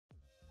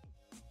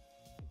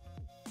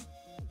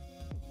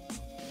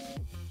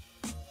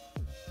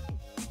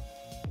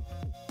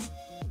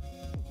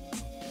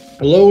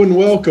Hello and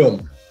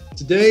welcome.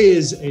 Today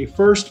is a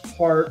first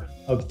part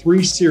of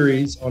 3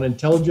 series on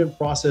intelligent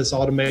process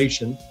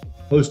automation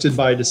hosted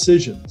by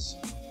Decisions.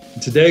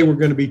 Today we're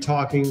going to be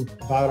talking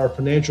about our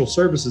financial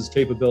services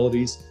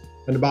capabilities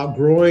and about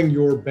growing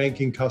your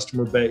banking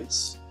customer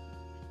base.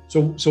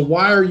 So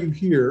why are you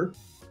here?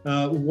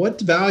 What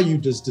value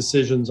does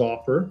Decisions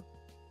offer?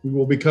 We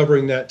will be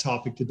covering that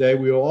topic today.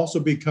 We will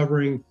also be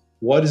covering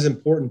what is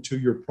important to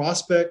your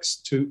prospects,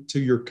 to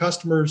your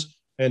customers,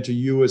 and to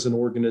you as an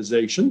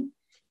organization,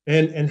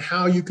 and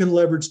how you can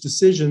leverage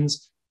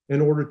Decisions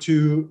in order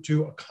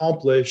to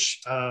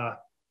accomplish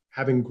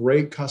having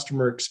great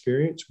customer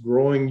experience,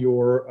 growing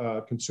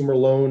your consumer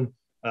loan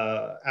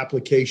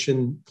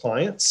application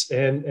clients,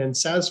 and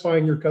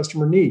satisfying your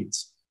customer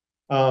needs.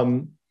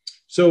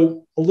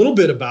 So a little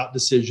bit about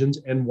Decisions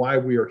and why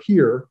we are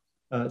here.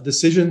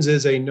 Decisions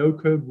is a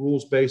no-code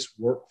rules-based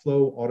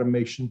workflow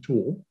automation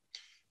tool.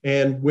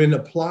 And when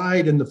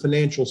applied in the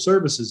financial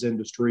services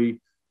industry,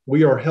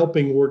 we are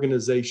helping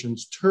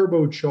organizations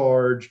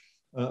turbocharge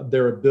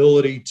their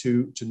ability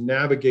to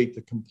navigate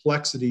the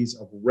complexities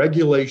of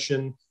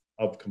regulation,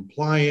 of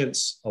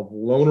compliance, of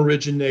loan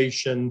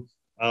origination,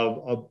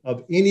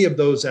 of any of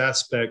those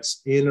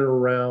aspects in and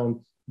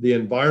around the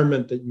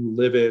environment that you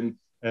live in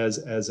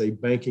as a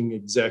banking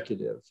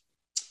executive.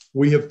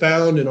 We have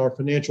found, and our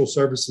financial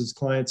services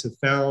clients have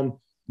found,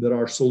 that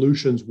our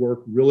solutions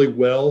work really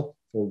well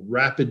for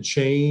rapid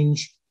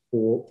change,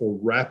 for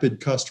rapid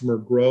customer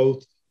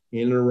growth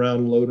in and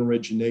around loan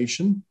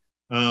origination.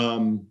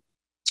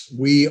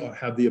 We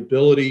have the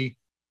ability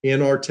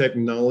in our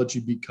technology,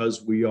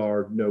 because we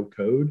are no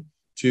code,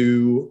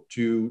 to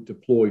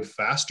deploy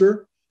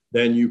faster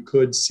than you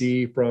could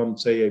see from,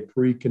 say, a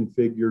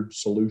pre-configured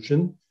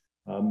solution.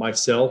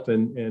 Myself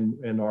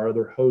and our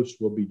other hosts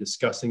will be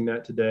discussing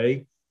that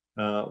today.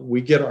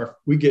 We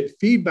get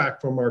feedback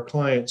from our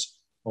clients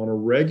on a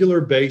regular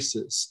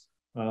basis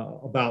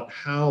about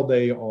how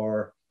they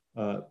are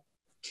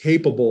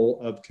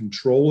capable of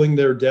controlling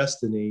their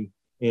destiny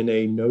in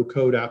a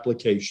no-code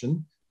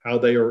application, how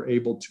they are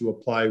able to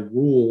apply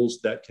rules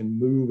that can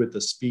move at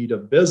the speed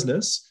of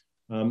business,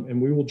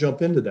 and we will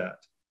jump into that.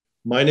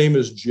 My name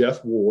is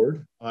Jeff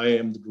Ward. I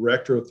am the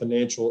Director of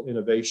Financial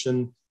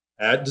Innovation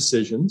at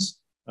Decisions.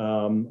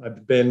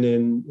 I've been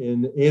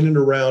in and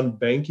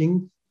around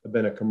banking. I've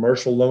been a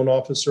commercial loan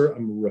officer.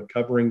 I'm a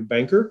recovering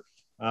banker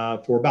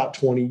for about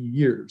 20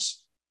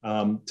 years.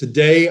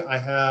 Today, I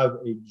have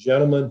a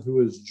gentleman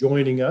who is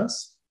joining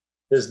us.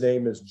 His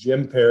name is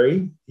Jim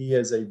Perry. He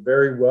is a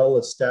very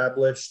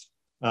well-established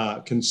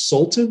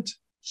consultant,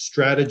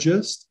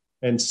 strategist,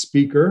 and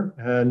speaker,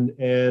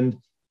 and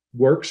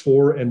works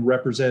for and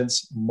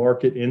represents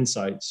Market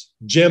Insights.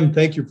 Jim,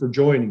 thank you for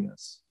joining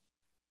us.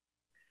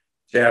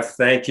 Jeff,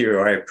 thank you.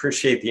 I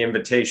appreciate the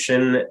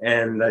invitation,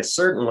 and I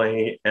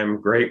certainly am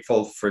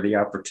grateful for the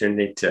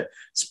opportunity to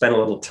spend a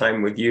little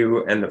time with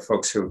you and the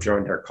folks who have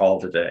joined our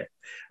call today.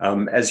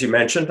 As you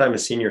mentioned, I'm a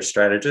senior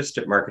strategist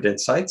at Market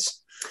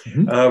Insights.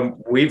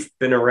 We've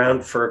been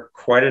around for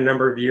quite a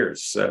number of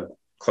years,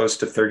 close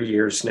to 30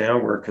 years now.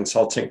 We're a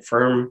consulting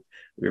firm.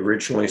 We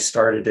originally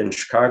started in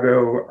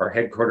Chicago. Our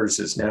headquarters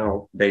is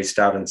now based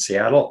out in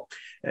Seattle.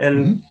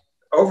 And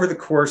over the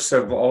course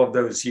of all of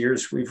those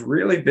years, we've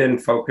really been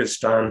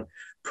focused on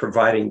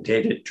providing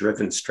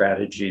data-driven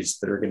strategies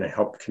that are going to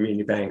help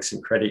community banks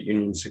and credit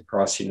unions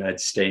across the United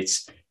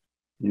States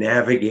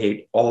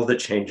navigate all the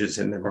changes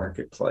in the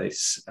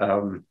marketplace.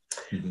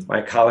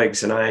 My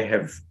colleagues and I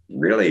have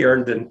really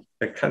earned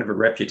a kind of a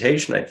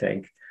reputation, I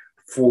think,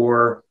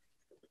 for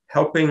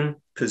helping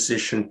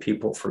position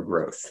people for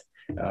growth.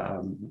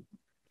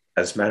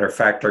 As a matter of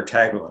fact, our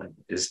tagline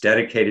is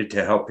dedicated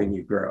to helping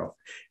you grow.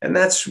 And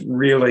that's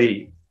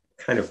really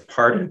kind of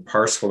part and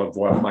parcel of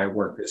what my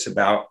work is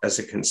about as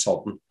a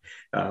consultant.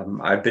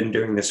 I've been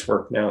doing this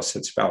work now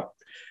since about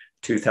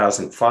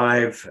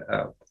 2005,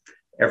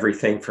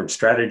 everything from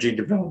strategy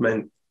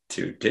development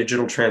to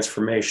digital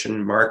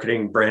transformation,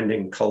 marketing,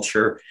 branding,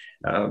 culture.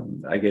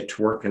 I get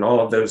to work in all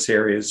of those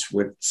areas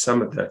with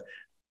some of the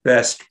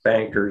best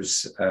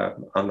bankers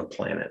on the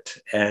planet.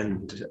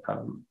 And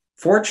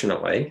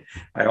fortunately,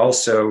 I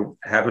also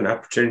have an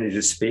opportunity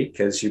to speak,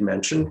 as you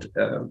mentioned,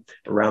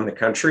 around the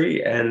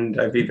country,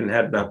 and I've even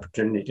had an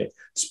opportunity to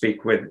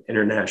speak with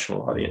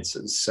international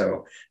audiences.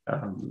 So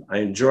I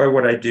enjoy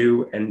what I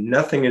do, and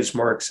nothing is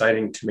more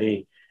exciting to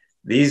me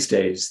these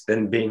days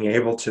than being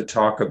able to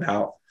talk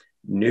about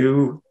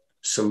new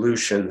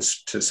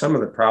solutions to some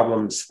of the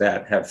problems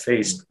that have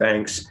faced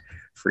banks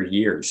for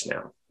years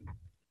now.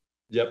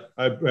 Yep,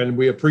 and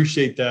we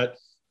appreciate that.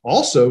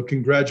 Also,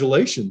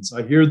 congratulations.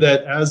 I hear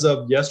that as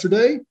of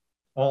yesterday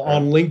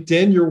on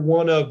LinkedIn, you're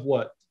one of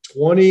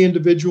 20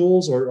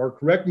 individuals, or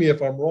correct me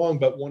if I'm wrong,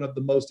 but one of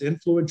the most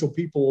influential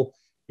people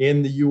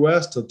in the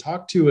US to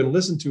talk to and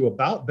listen to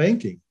about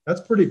banking. That's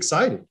pretty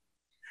exciting.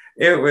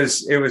 It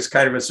was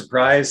kind of a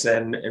surprise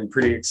and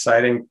pretty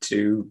exciting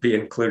to be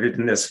included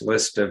in this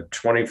list of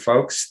 20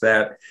 folks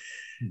that,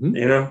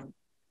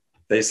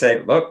 they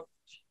say, look,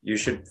 you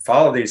should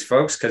follow these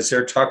folks because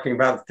they're talking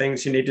about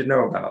things you need to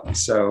know about.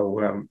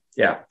 So,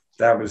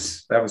 that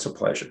was a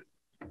pleasure.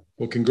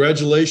 Well,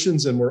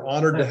 congratulations, and we're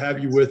honored to have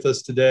you with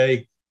us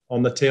today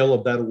on the tail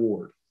of that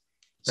award.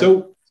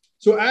 So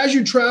as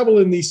you travel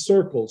in these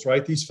circles,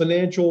 right, these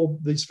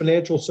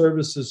financial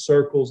services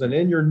circles, and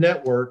in your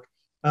network,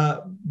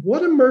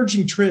 what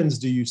emerging trends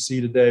do you see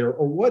today,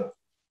 or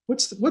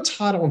what's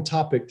hot on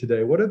topic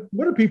today? What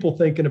are people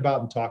thinking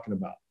about and talking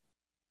about?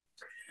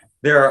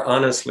 There are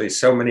honestly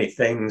so many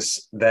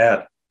things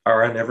that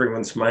are on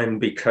everyone's mind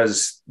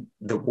because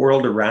the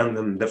world around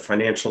them, the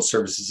financial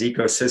services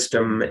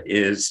ecosystem,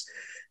 is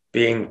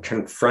being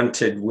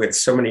confronted with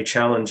so many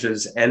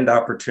challenges and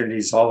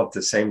opportunities all at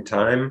the same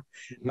time.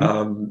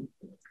 Mm-hmm.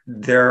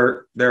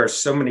 There are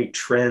so many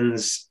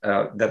trends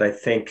that I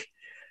think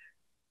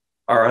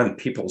are on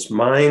people's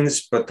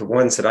minds, but the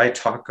ones that I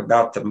talk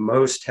about the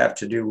most have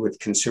to do with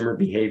consumer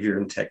behavior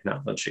and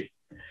technology.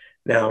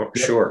 Now,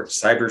 sure,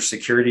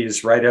 cybersecurity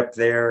is right up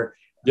there.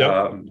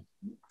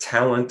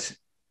 Talent,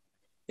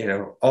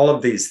 all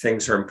of these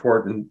things are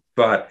important,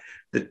 but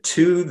the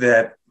two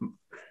that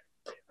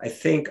I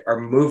think are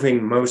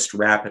moving most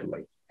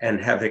rapidly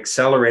and have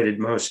accelerated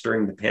most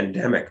during the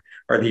pandemic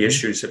are the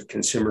issues of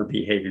consumer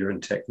behavior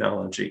and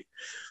technology.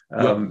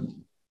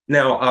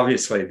 Now,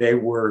 obviously, they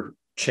were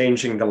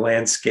changing the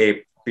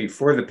landscape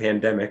before the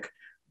pandemic,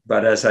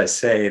 but as I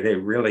say, they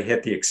really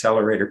hit the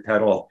accelerator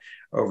pedal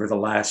over the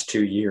last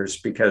 2 years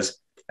because,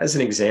 as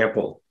an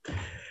example,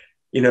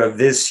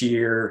 this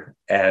year,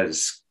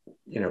 as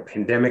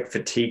pandemic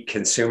fatigue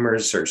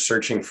consumers are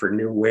searching for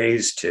new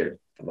ways to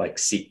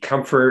seek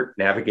comfort,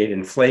 navigate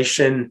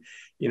inflation,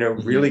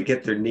 really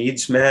get their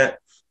needs met.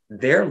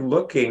 They're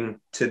looking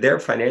to their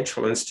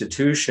financial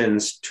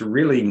institutions to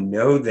really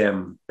know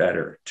them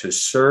better, to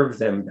serve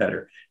them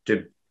better,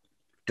 to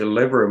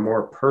deliver a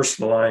more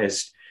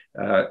personalized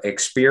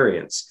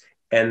experience.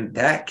 And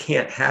that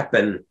can't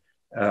happen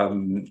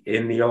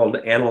in the old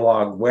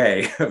analog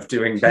way of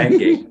doing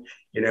banking.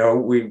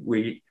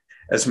 We,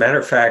 as a matter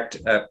of fact,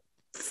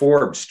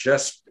 Forbes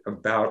just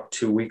about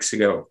 2 weeks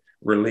ago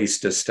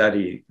released a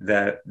study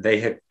that they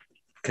had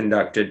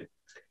conducted.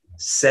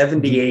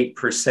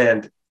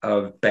 78%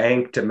 of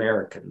banked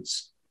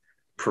Americans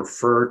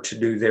prefer to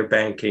do their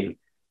banking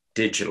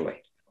digitally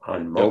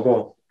on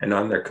mobile and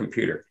on their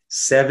computer.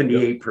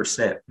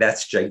 78%.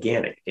 That's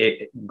gigantic.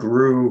 It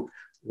grew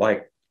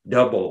like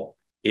double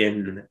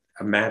in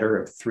a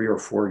matter of 3 or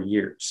 4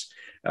 years.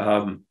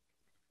 And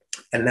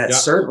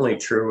that's certainly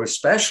true,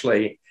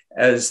 especially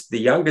as the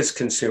youngest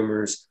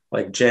consumers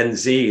like Gen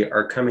Z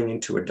are coming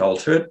into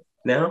adulthood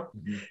now.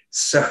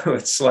 So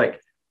it's like,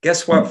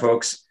 guess what,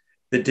 folks?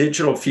 The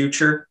digital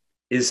future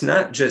is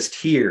not just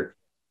here.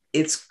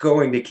 It's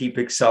going to keep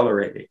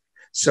accelerating.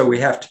 So we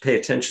have to pay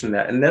attention to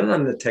that. And then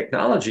on the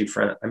technology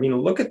front,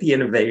 look at the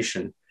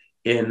innovation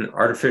in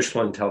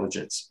artificial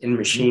intelligence, in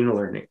machine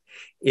learning,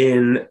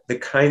 in the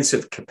kinds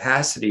of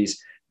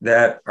capacities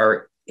that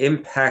are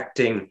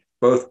impacting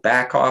both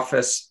back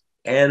office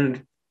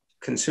and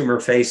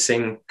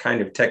consumer-facing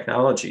kind of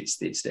technologies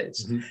these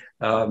days.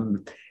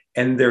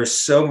 And there's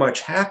so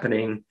much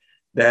happening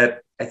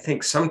that I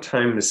think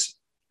sometimes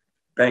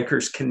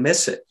bankers can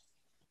miss it.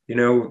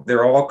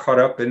 They're all caught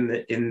up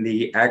in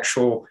the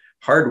actual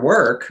hard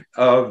work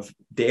of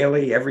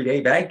daily, everyday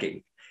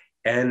banking,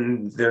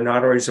 and they're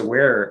not always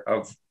aware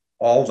of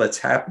all that's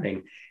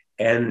happening.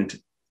 And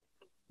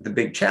the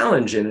big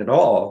challenge in it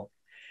all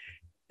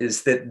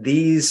is that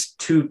these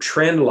two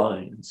trend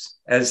lines,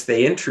 as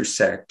they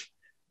intersect,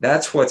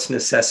 that's what's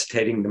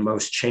necessitating the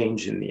most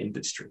change in the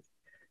industry.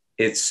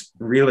 It's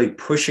really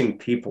pushing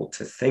people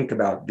to think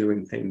about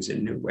doing things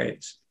in new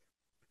ways.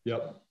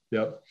 Yep.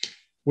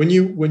 When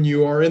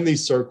you are in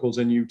these circles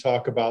and you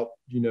talk about,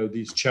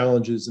 these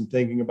challenges and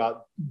thinking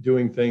about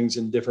doing things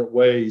in different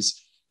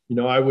ways,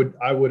 I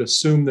would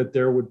assume that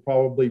there would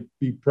probably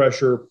be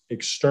pressure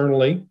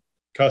externally,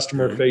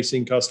 customer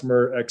facing,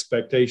 customer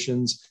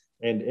expectations,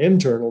 and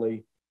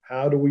internally,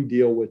 how do we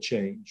deal with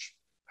change?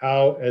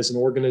 How, as an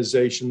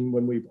organization,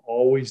 when we've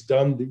always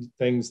done these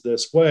things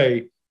this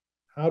way,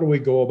 how do we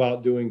go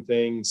about doing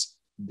things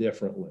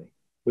differently?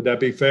 Would that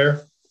be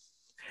fair?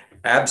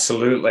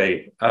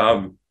 Absolutely.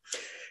 I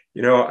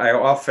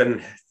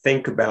often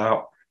think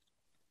about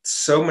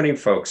so many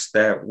folks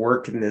that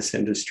work in this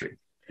industry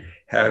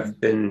have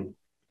been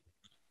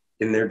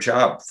in their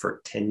job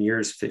for 10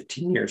 years,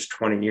 15 years,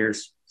 20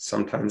 years,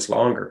 sometimes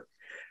longer,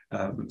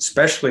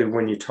 especially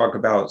when you talk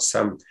about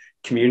some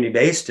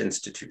community-based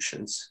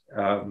institutions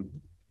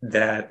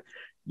that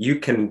you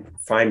can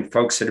find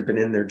folks that have been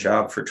in their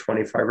job for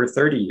 25 or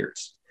 30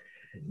 years.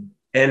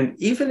 And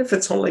even if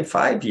it's only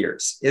 5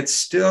 years, it's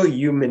still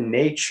human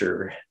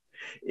nature.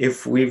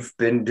 If we've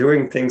been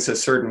doing things a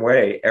certain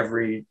way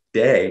every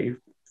day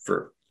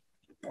for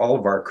all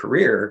of our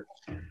career,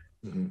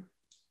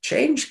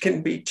 change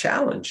can be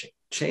challenging.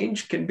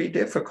 Change can be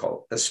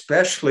difficult,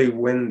 especially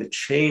when the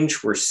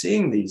change we're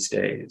seeing these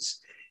days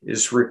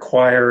is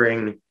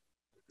requiring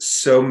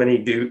so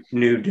many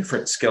new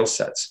different skill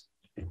sets.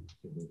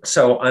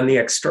 So on the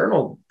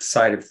external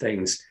side of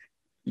things,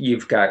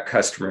 you've got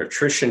customer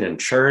attrition and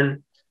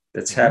churn.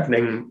 that's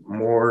happening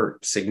more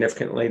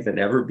significantly than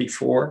ever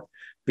before,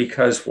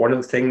 because one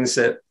of the things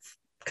that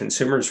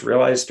consumers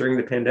realized during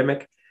the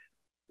pandemic,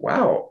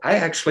 wow, I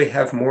actually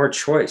have more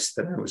choice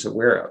than I was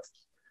aware of.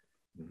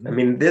 I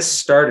mean, this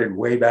started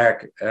way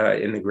back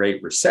in the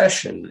Great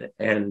Recession.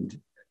 And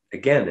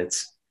again,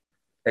 it's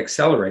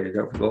accelerated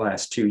over the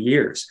last 2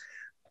 years.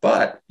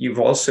 But you've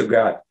also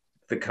got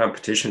the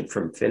competition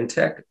from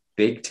fintech,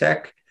 big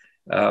tech,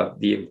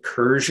 the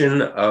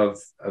incursion of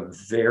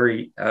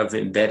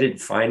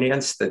embedded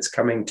finance that's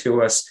coming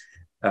to us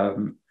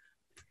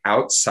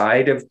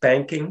outside of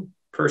banking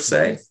per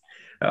se.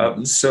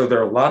 So there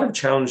are a lot of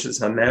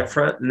challenges on that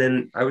front. And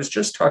then I was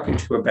just talking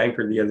to a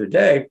banker the other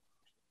day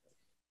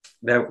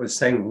that was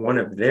saying one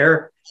of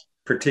their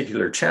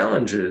particular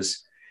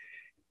challenges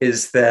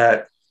is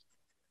that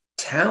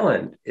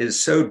talent is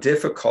so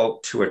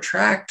difficult to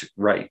attract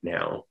right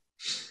now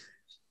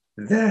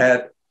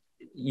that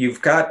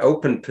you've got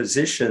open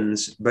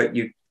positions, but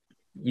you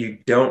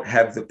don't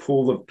have the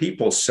pool of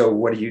people. So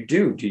what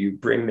do? Do you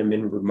bring them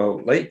in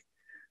remotely?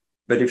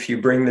 But if you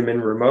bring them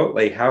in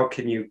remotely, how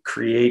can you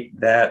create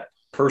that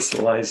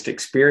personalized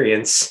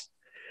experience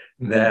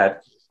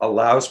that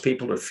allows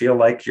people to feel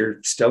like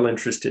you're still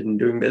interested in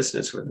doing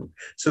business with them?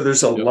 So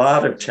there's a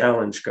lot of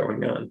challenge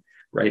going on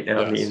right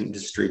now in the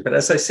industry. But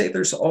as I say,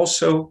 there's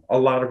also a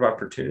lot of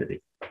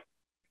opportunity.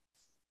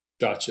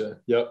 Gotcha.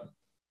 Yep.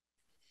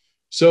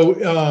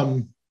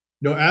 So,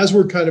 as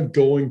we're kind of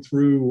going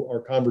through our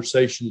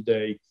conversation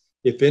today,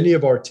 if any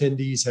of our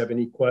attendees have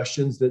any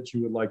questions that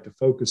you would like to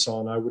focus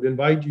on, I would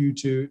invite you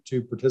to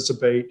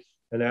participate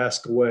and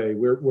ask away.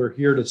 We're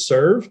here to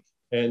serve,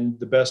 and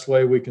the best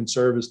way we can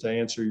serve is to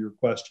answer your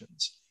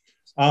questions.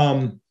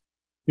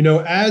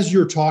 As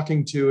you're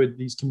talking to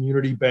these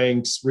community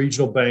banks,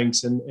 regional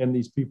banks, and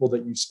these people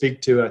that you speak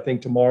to, I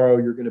think tomorrow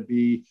you're going to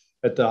be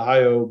at the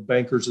Ohio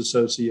Bankers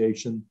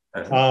Association.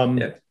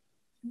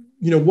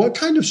 What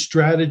kind of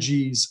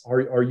strategies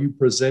are you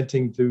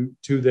presenting to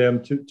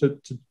them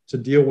to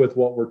deal with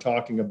what we're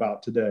talking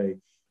about today?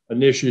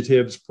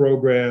 Initiatives,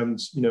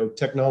 programs,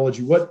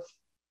 technology. What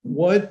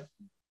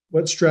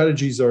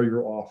strategies are you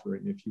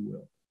offering, if you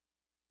will?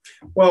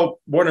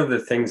 Well, one of the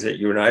things that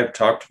you and I have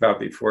talked about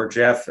before,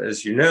 Jeff,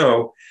 as you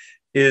know,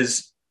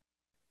 is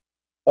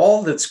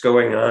all that's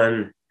going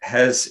on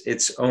has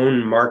its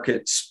own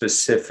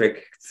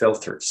market-specific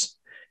filters.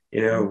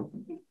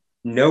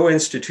 No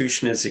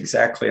institution is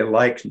exactly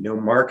alike. No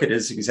market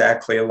is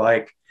exactly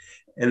alike.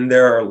 And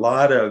there are a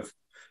lot of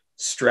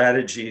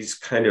strategies,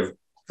 kind of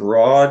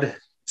broad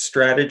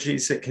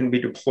strategies that can be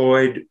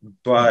deployed,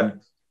 but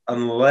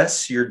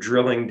unless you're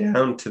drilling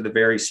down to the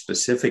very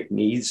specific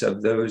needs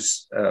of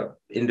those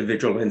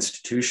individual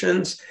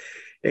institutions,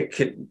 it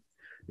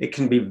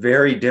can be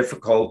very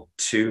difficult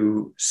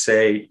to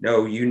say,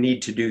 no, you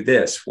need to do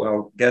this.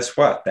 Well, guess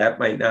what? That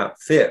might not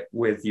fit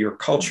with your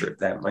culture.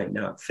 That might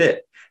not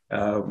fit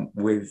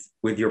with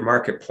your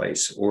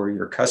marketplace or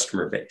your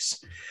customer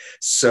base.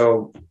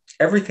 So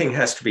everything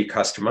has to be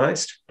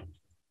customized.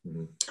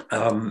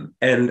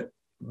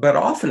 But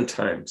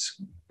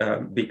oftentimes,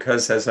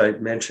 because as I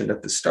mentioned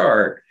at the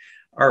start,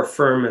 our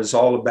firm is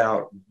all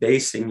about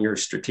basing your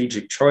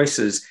strategic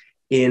choices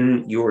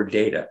in your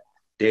data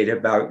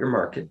about your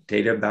market,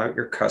 data about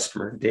your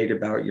customer, data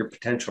about your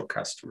potential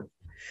customer.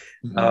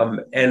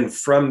 And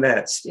from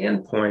that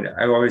standpoint,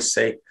 I always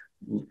say,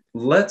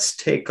 let's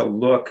take a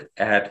look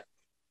at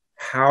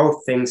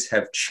how things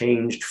have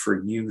changed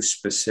for you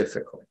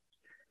specifically.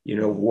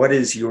 What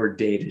is your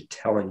data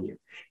telling you?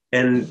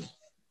 And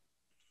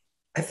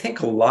I think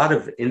a lot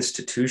of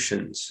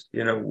institutions,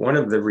 one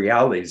of the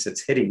realities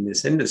that's hitting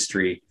this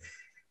industry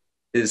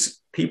is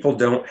people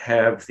don't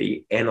have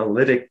the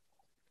analytic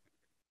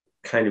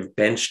kind of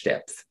bench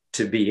depth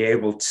to be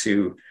able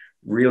to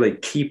really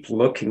keep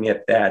looking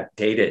at that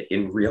data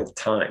in real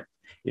time.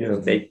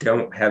 They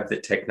don't have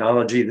the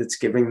technology that's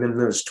giving them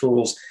those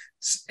tools,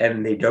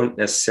 and they don't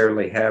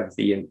necessarily have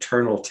the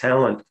internal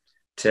talent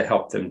to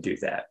help them do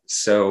that.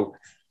 So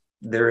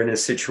they're in a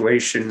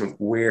situation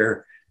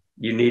where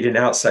you need an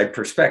outside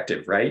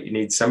perspective, right? You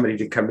need somebody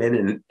to come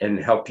in and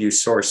help you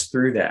source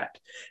through that.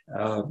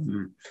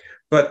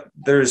 But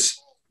there's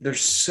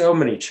so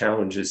many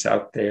challenges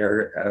out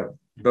there.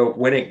 But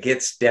when it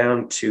gets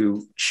down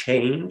to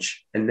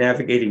change and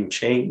navigating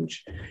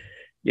change,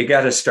 you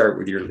got to start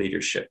with your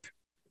leadership.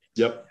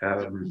 Yep.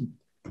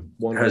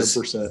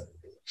 100%.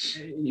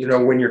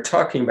 When you're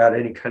talking about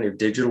any kind of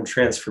digital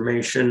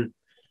transformation,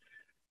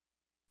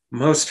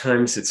 most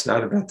times it's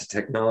not about the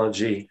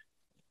technology.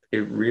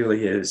 It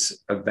really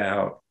is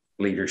about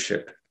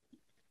leadership.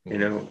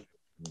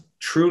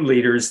 True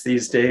leaders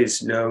these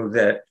days know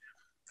that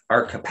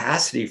our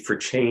capacity for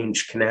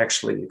change can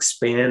actually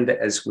expand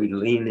as we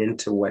lean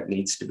into what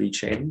needs to be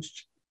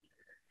changed.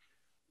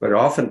 But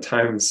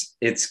oftentimes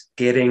it's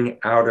getting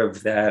out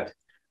of that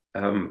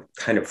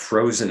kind of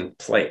frozen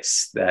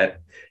place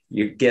that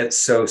you get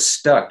so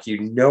stuck.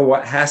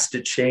 What has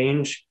to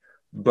change,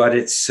 but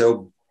it's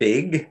so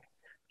big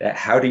that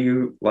how do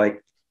you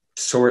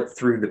sort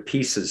through the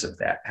pieces of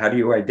that? How do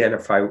you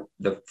identify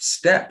the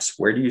steps?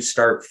 Where do you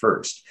start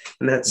first?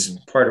 And that's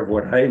part of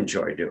what I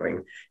enjoy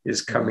doing,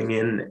 is coming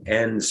in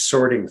and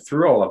sorting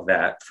through all of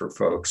that for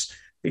folks,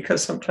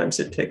 because sometimes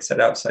it takes that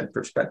outside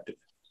perspective.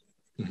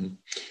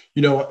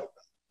 You know,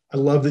 I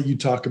love that you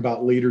talk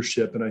about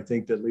leadership, and I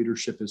think that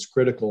leadership is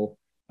critical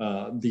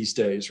these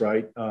days,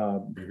 right?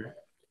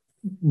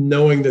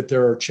 Knowing that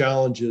there are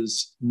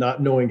challenges,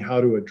 not knowing how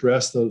to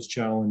address those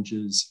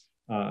challenges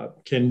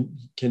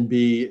can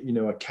be, you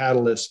know, a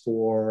catalyst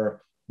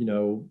for, you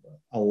know,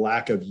 a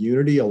lack of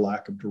unity, a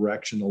lack of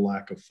direction, a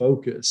lack of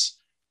focus.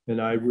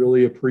 And I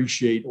really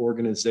appreciate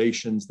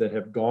organizations that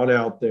have gone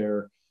out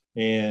there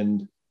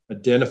and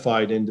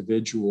identified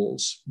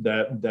individuals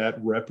that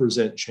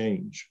represent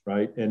change,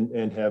 right?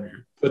 And have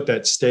put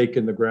that stake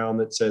in the ground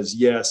that says,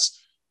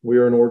 yes, we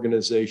are an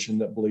organization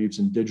that believes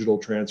in digital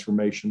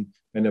transformation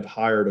and have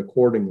hired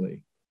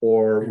accordingly.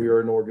 Or we are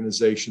an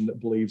organization that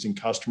believes in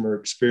customer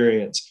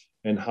experience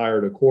and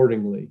hired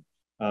accordingly.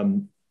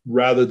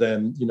 Rather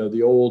than, you know,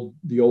 the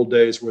old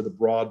days where the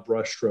broad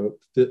brushstroke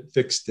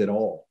fixed it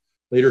all.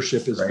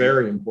 Leadership is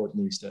very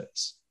important these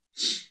days.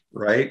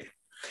 Right.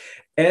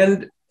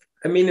 And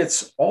I mean,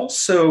 it's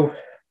also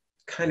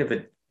kind of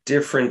a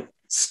different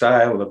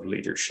style of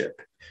leadership.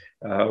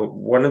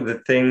 One of the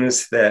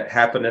things that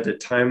happened at a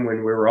time when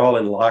we were all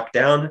in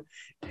lockdown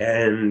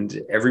and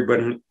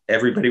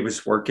everybody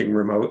was working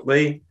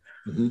remotely,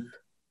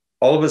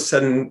 all of a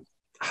sudden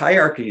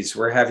hierarchies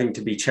were having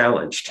to be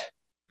challenged.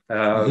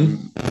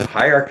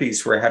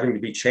 Hierarchies were having to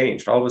be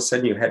changed. All of a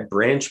sudden you had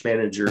branch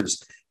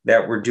managers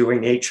that were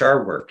doing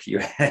HR work. You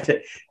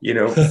had, you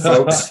know,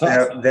 folks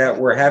that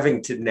were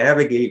having to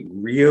navigate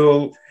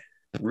real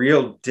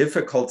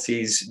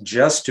difficulties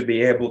just to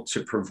be able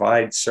to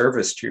provide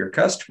service to your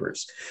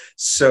customers.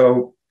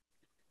 So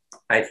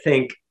I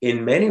think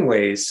in many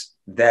ways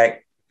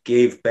that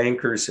gave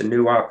bankers a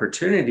new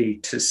opportunity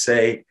to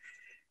say,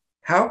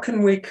 how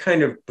can we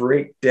kind of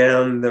break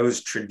down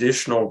those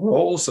traditional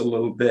roles a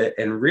little bit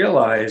and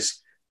realize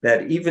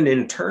that even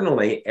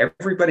internally,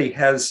 everybody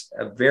has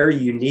a very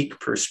unique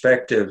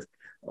perspective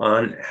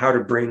on how to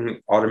bring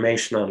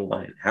automation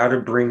online, how to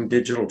bring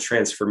digital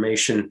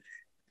transformation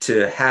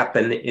to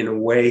happen in a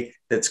way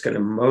that's going to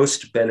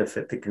most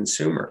benefit the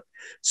consumer.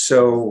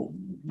 So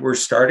we're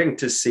starting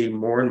to see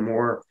more and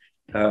more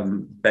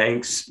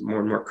banks, more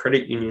and more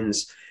credit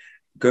unions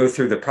go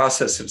through the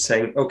process of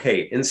saying,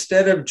 okay,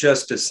 instead of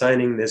just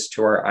assigning this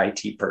to our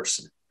IT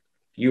person,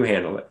 you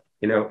handle it.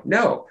 You know,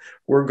 no,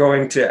 we're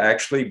going to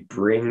actually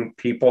bring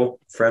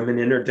people from an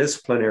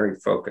interdisciplinary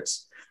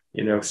focus,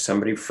 you know,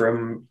 somebody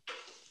from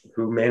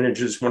who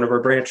manages one of our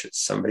branches,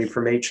 somebody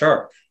from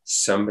HR,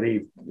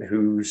 somebody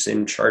who's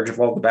in charge of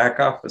all the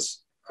back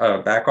office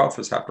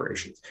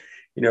operations,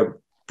 you know,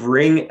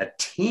 bring a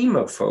team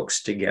of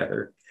folks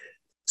together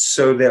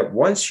so that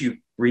once you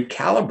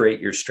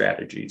recalibrate your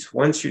strategies,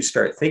 once you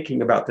start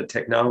thinking about the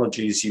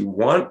technologies you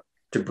want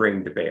to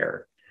bring to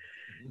bear,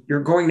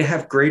 you're going to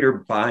have greater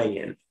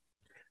buy-in.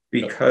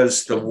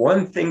 Because the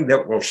one thing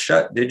that will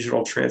shut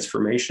digital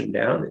transformation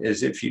down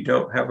is if you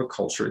don't have a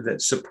culture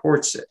that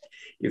supports it.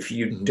 If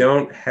you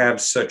don't have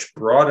such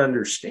broad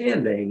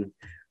understanding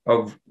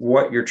of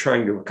what you're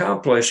trying to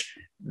accomplish,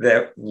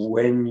 that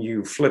when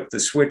you flip the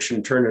switch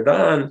and turn it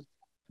on,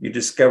 you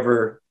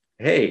discover,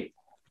 hey,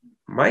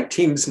 my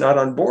team's not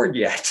on board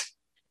yet.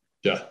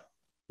 Yeah.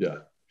 And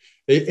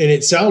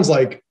it sounds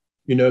like,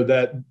 you know,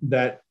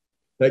 that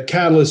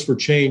catalyst for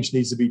change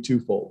needs to be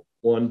twofold.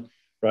 One,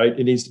 right?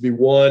 It needs to be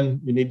one,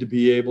 you need to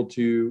be able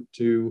to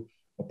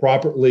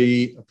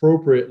appropriately,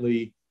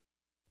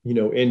 you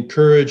know,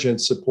 encourage and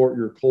support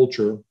your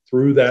culture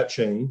through that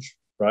change,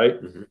 right?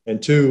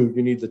 And two,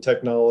 you need the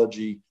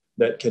technology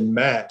that can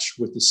match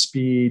with the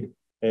speed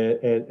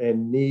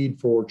and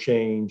need for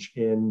change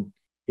in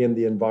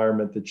the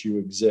environment that you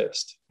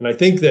exist. And I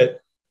think that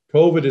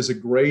COVID is a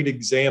great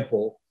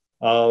example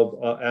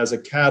of as a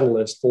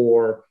catalyst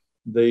for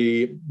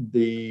the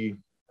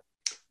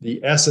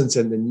essence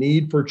and the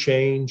need for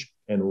change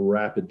and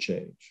rapid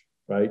change,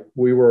 right?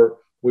 We were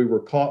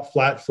caught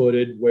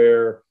flat-footed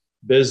where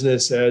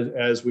business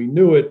as we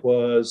knew it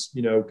was,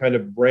 you know, kind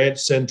of branch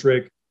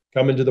centric,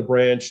 come into the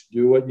branch,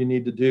 do what you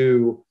need to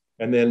do.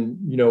 And then,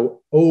 you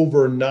know,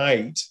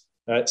 overnight,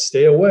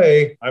 stay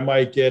away. I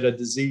might get a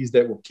disease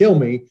that will kill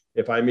me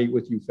if I meet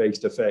with you face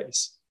to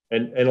face.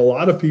 And a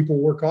lot of people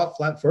were caught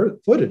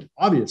flat-footed,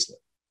 obviously.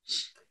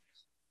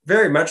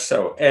 Very much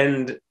so.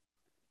 And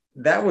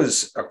that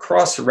was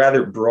across a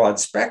rather broad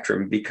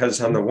spectrum,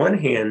 because on the one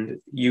hand,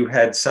 you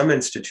had some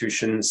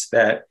institutions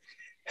that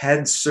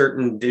had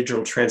certain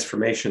digital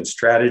transformation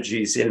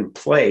strategies in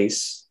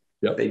place.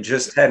 They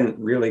just hadn't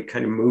really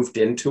kind of moved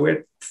into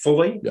it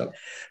fully.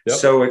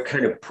 So it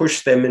kind of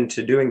pushed them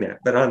into doing that.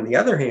 But on the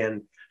other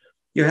hand,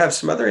 you have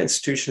some other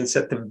institutions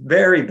that the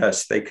very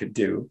best they could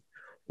do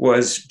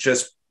was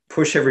just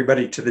push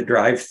everybody to the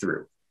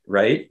drive-through,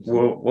 right?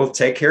 We'll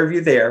take care of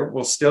you there.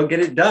 We'll still get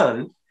it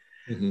done.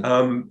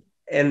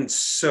 And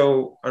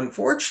so,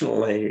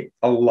 unfortunately,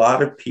 a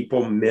lot of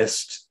people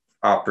missed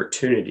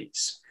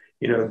opportunities.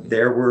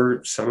 there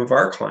were some of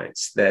our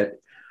clients that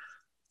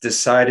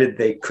decided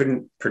they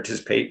couldn't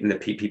participate in the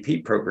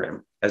PPP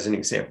program, as an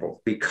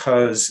example,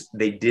 because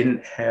they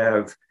didn't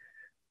have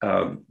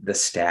the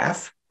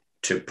staff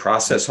to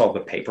process all the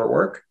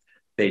paperwork.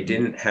 They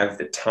didn't have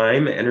the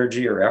time,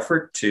 energy, or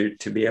effort to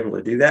be able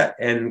to do that.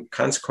 And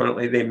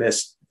consequently, they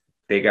missed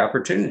big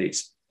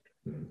opportunities.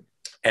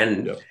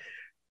 And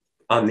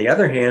on the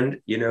other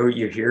hand,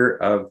 you hear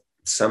of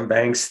some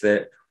banks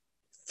that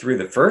through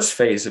the first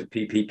phase of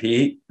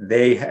PPP,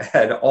 they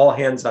had all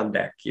hands on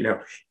deck.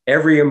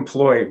 Every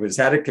employee was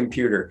at a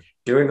computer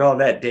doing all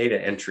that data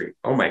entry.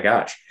 Oh my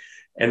gosh.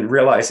 And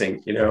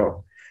realizing,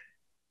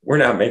 we're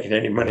not making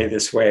any money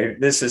this way.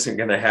 This isn't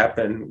going to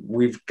happen.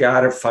 We've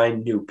got to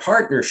find new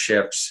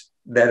partnerships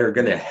that are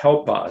going to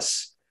help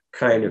us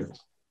kind of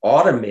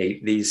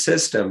automate these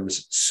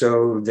systems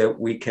so that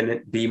we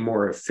can be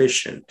more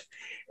efficient.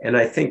 And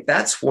I think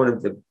that's one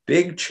of the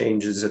big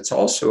changes that's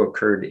also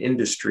occurred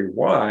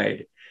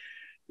industry-wide,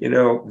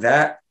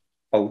 that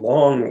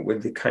along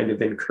with the kind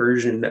of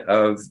incursion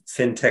of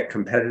fintech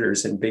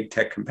competitors and big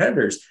tech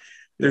competitors,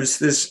 there's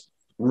this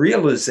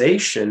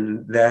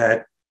realization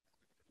that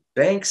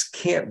banks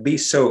can't be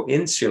so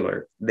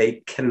insular.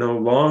 They can no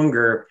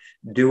longer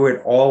do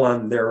it all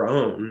on their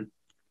own.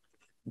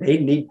 They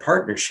need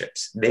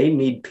partnerships. They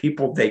need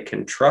people they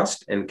can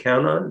trust and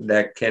count on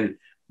that can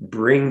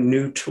bring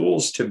new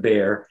tools to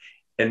bear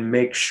and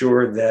make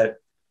sure that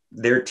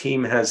their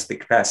team has the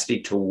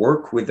capacity to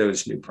work with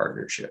those new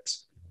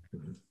partnerships.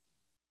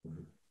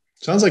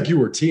 Sounds like you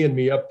were teeing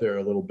me up there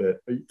a little bit.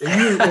 Are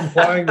you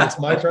implying it's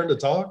my turn to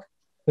talk?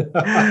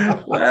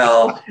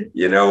 Well,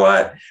 you know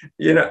what?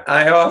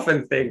 I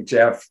often think,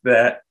 Jeff,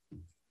 that,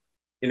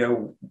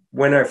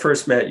 when I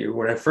first met you,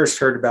 when I first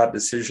heard about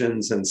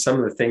Decisions and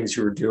some of the things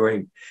you were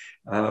doing,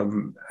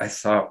 I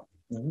thought,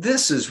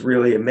 this is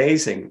really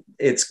amazing.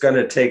 It's going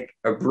to take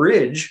a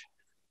bridge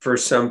for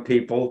some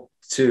people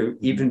to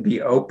even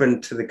be open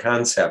to the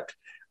concept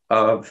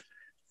of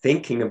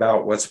thinking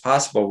about what's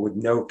possible with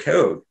no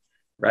code,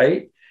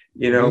 right?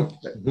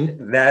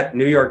 That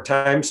New York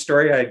Times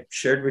story I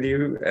shared with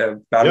you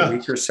about a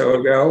week or so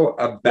ago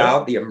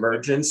about the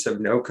emergence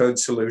of no code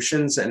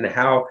solutions and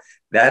how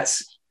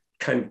that's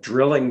kind of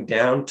drilling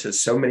down to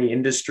so many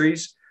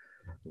industries.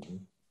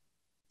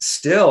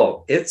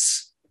 Still,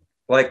 it's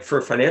like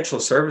for financial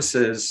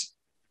services,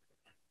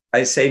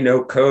 I say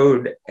no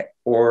code,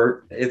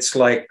 or it's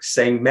like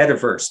saying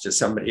metaverse to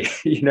somebody.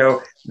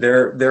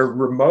 They're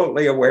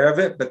remotely aware of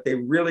it, but they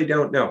really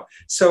don't know.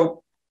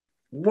 So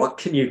what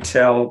can you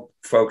tell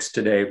folks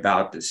today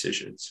about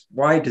Decisions?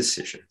 Why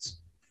Decisions?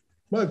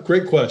 Well,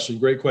 great question.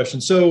 Great question.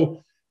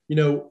 So,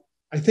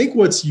 I think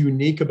what's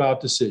unique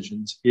about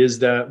Decisions is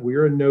that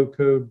we're a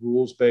no-code,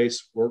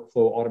 rules-based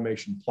workflow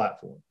automation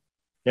platform.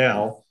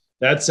 Now,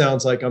 that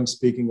sounds like I'm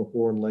speaking a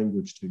foreign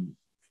language to you.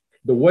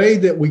 The way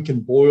that we can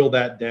boil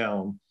that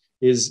down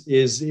is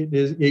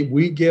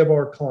we give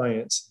our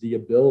clients the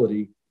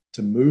ability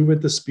to move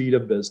at the speed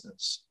of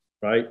business,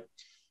 right?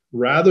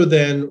 Rather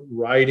than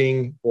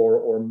writing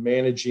or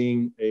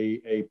managing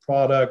a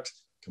product,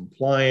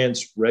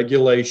 compliance,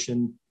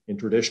 regulation in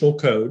traditional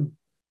code,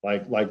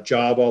 like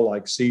Java,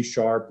 like C#,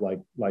 like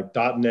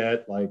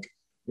 .NET, like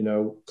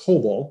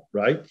COBOL,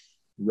 right?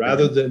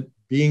 Rather than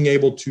being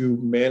able to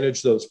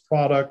manage those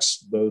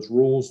products, those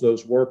rules,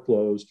 those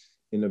workflows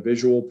in a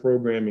visual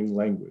programming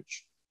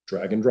language,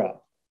 drag and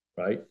drop,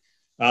 right?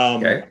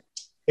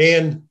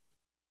 And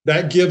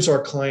that gives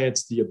our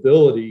clients the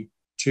ability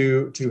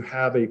to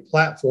have a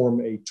platform,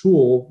 a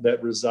tool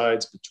that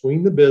resides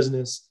between the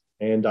business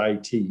and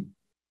IT,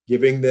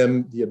 giving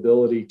them the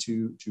ability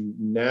to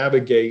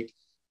navigate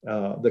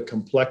the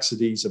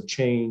complexities of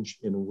change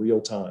in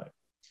real time.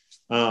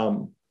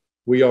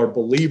 We are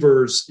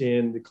believers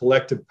in the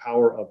collective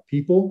power of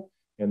people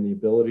and the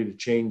ability to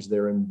change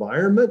their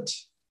environment,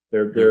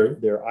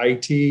 their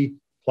IT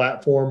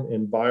platform,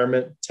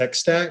 environment, tech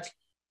stack.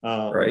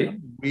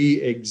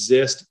 We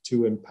exist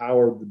to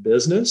empower the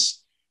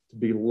business to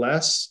be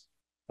less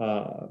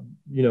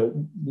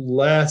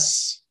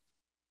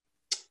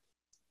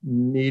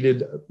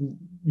needed,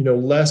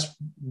 less,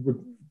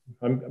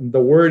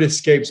 the word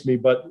escapes me,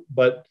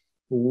 but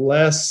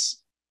less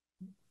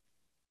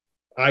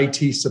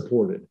IT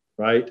supported,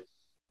 right?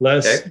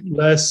 Less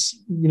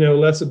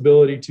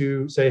ability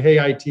to say, hey,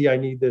 IT, I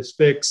need this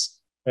fix.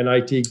 And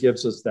IT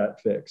gives us that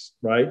fix,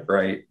 right?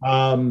 Right.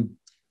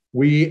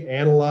 We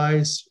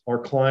analyze our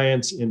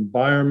client's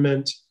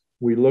environment.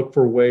 We look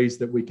for ways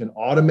that we can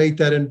automate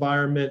that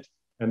environment,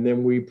 and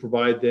then we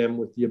provide them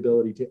with the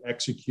ability to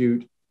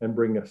execute and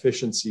bring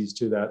efficiencies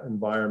to that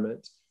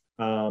environment.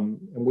 And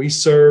we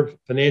serve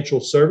financial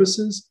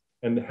services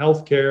and the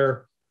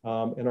healthcare,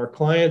 and our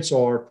clients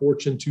are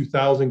Fortune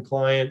 2000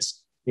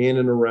 clients in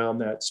and around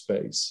that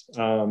space.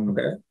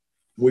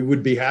 We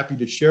would be happy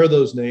to share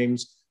those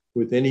names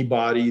with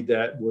anybody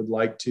that would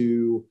like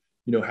to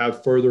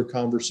have further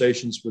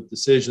conversations with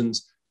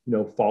Decisions,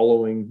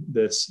 following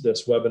this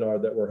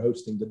webinar that we're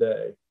hosting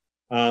today.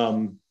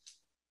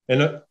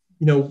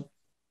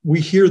 we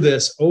hear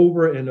this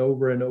over and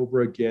over and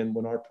over again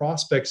when our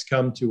prospects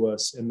come to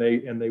us and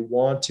they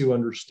want to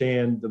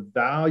understand the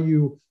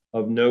value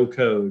of no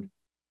code.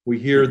 We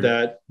hear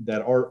that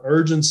our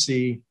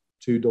urgency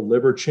to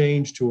deliver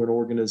change to an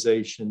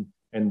organization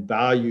and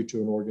value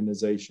to an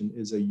organization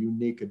is a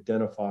unique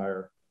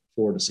identifier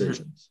for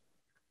Decisions.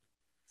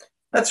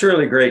 That's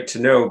really great to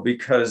know,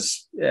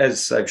 because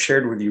as I've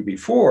shared with you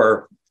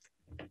before,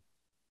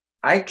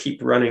 I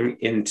keep running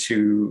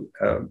into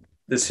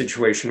the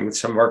situation with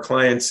some of our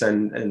clients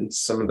and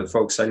some of the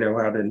folks I know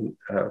out in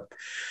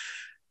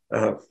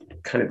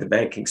kind of the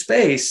banking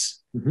space,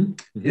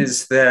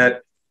 is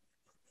that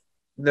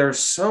there's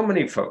so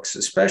many folks,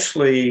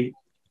 especially,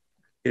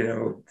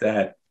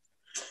 that,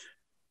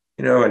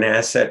 an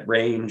asset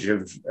range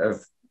of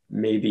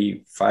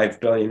maybe 5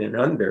 billion and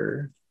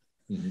under,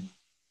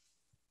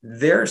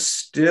 they're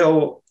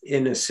still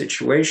in a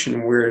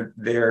situation where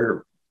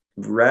they're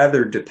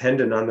rather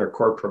dependent on their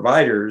core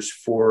providers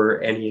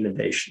for any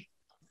innovation,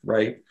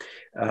 right?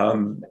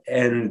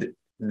 And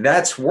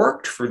that's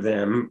worked for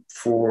them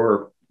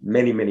for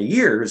many, many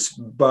years,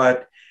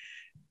 but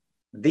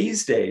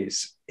these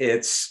days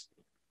it's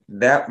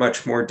that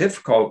much more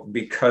difficult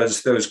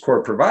because those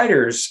core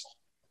providers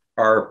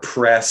are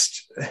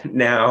pressed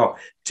now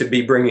to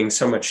be bringing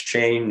so much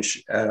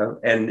change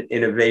and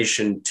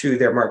innovation to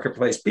their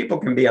marketplace. People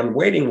can be on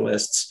waiting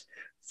lists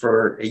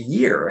for a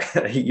year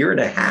and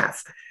a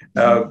half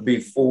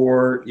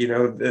before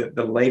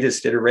the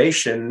latest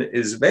iteration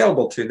is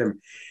available to them.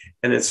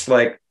 And it's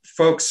like,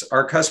 folks,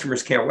 our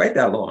customers can't wait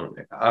that long.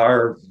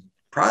 Our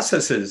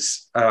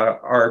processes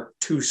are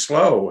too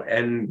slow.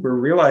 And we're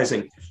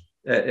realizing,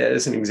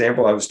 as an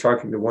example, I was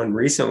talking to one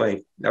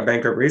recently, a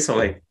banker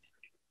recently,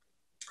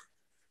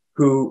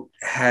 who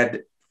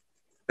had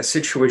a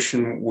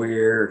situation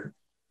where,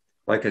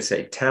 like I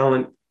say,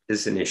 talent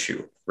is an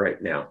issue right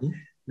now.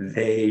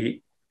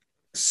 They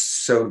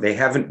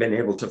haven't been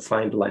able to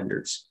find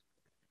lenders.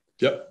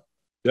 Yep.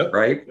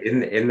 Right.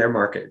 In their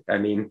market. I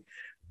mean,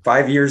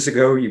 5 years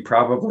ago, you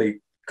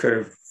probably could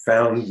have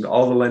found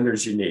all the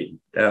lenders you need.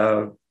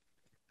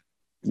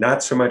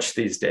 Not so much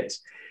these days.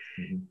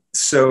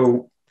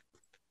 So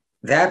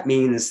that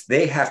means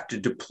they have to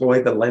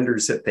deploy the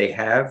lenders that they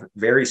have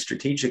very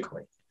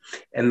strategically.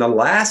 And the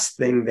last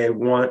thing they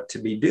want to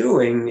be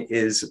doing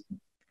is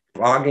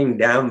bogging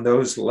down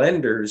those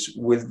lenders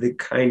with the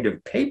kind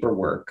of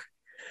paperwork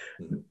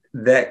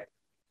that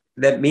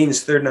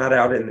means they're not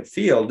out in the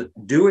field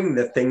doing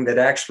the thing that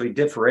actually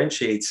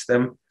differentiates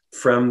them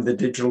from the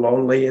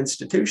digital-only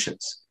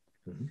institutions.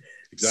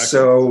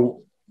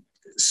 Exactly.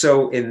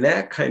 So in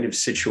that kind of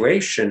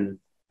situation,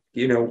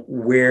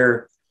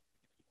 where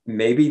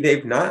maybe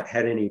they've not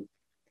had any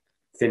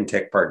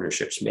fintech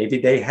partnerships, maybe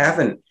they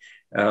haven't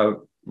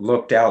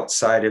looked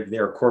outside of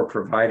their core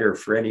provider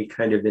for any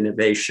kind of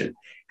innovation.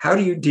 How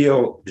do you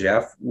deal,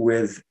 Jeff,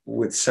 with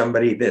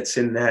somebody that's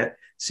in that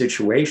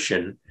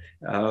situation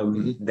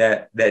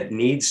that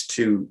needs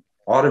to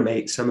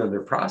automate some of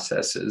their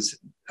processes,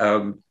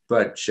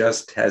 but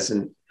just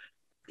hasn't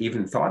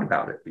even thought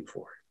about it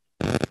before?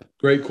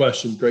 Great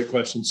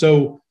question.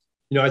 So,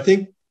 I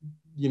think,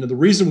 the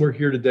reason we're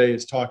here today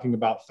is talking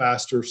about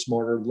faster,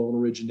 smarter loan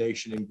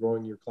origination and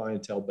growing your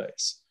clientele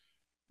base.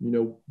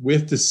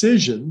 With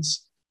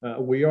Decisions,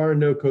 we are a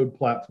no-code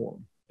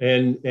platform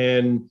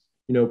and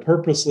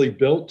purposely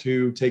built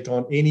to take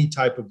on any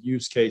type of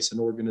use case an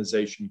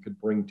organization could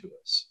bring to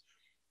us.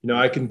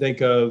 I can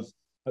think of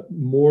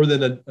more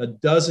than a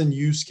dozen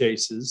use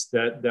cases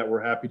that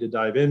we're happy to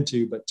dive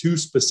into, but two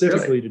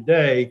specifically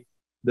today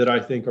that I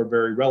think are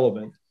very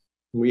relevant.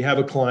 We have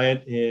a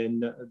client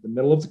in the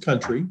middle of the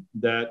country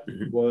that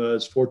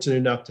was fortunate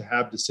enough to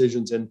have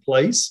Decisions in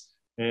place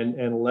and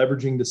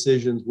leveraging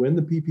Decisions when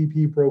the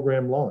PPP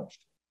program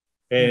launched.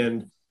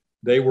 And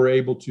they were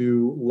able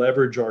to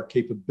leverage our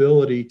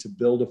capability to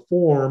build a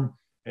form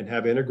and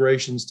have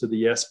integrations to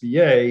the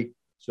SBA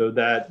so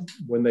that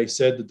when they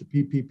said that the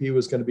PPP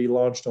was going to be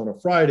launched on a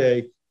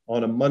Friday,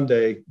 on a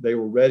Monday, they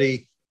were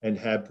ready and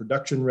had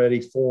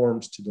production-ready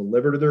forms to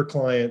deliver to their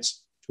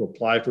clients to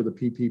apply for the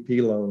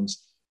PPP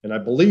loans. And I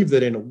believe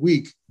that in a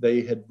week,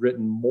 they had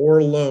written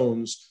more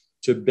loans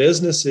to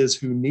businesses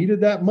who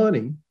needed that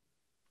money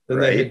than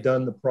they had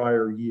done the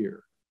prior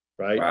year,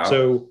 right? Wow.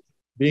 So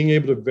being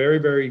able to very,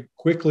 very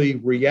quickly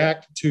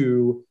react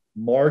to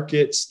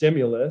market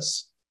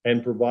stimulus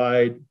and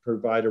provide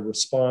a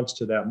response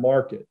to that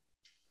market.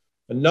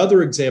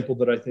 Another example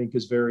that I think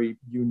is very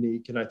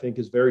unique and I think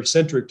is very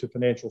centric to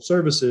financial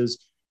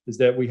services is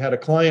that we had a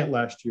client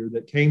last year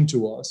that came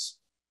to us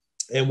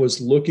and was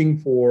looking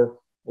for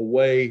a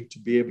way to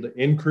be able to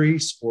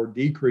increase or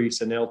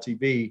decrease an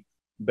LTV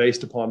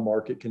based upon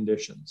market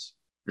conditions.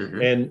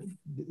 And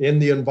in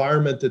the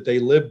environment that they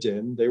lived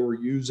in, they were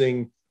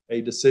using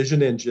a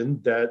decision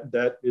engine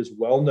that is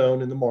well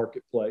known in the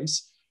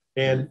marketplace.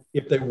 And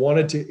if they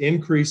wanted to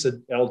increase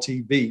an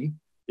LTV,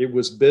 it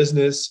was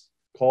business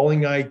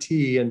calling IT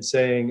and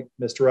saying,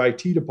 Mr.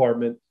 IT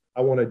department,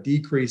 I want to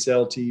decrease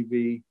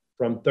LTV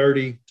from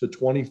 30 to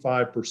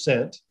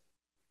 25%.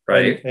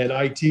 Right. And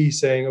IT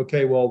saying,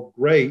 okay, well,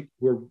 great,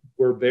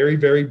 we're very,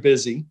 very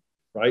busy,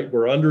 right?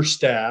 We're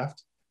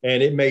understaffed,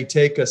 and it may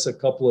take us a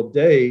couple of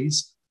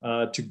days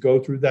to go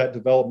through that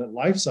development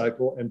life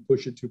cycle and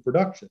push it to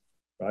production,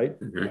 right?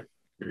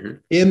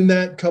 In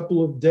that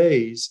couple of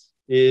days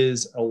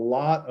is a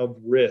lot of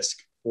risk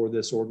for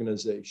this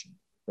organization,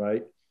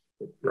 right?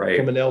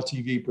 From an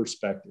LTV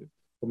perspective,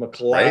 from a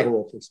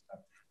collateral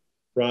perspective,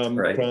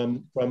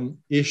 from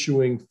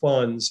issuing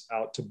funds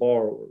out to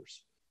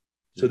borrowers.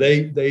 So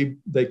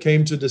they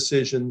came to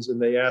decisions,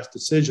 and they asked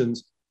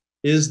decisions: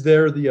 is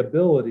there the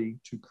ability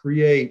to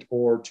create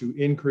or to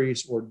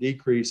increase or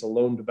decrease a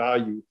loan to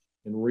value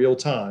in real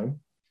time?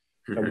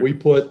 And we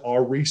put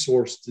our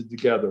resources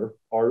together,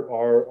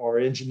 our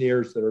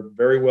engineers that are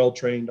very well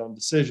trained on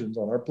decisions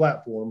on our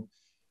platform,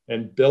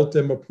 and built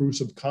them a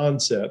proof of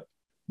concept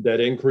that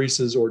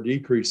increases or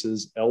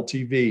decreases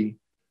LTV.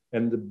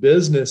 And the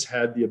business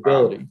had the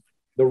ability,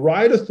 the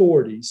right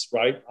authorities,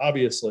 right?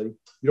 Obviously,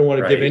 you don't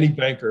want to give any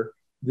banker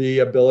the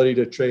ability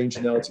to change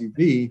an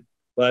LTV,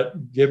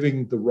 but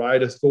giving the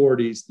right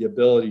authorities the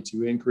ability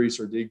to increase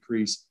or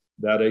decrease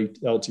that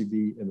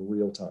LTV in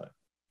real time.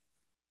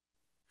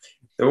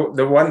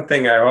 The one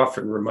thing I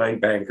often remind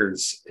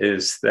bankers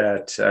is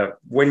that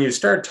when you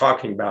start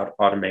talking about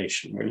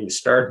automation, when you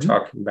start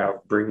talking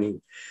about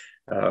bringing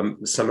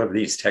some of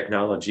these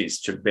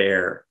technologies to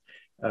bear,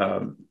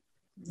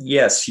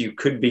 yes, you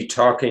could be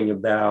talking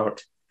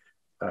about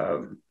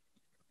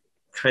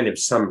kind of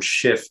some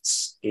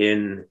shifts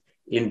in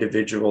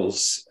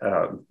individuals'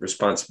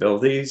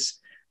 responsibilities,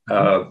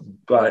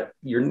 but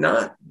you're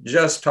not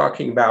just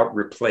talking about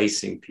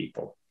replacing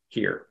people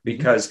here,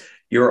 because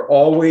you're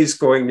always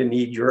going to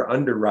need your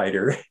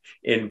underwriter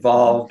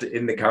involved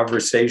in the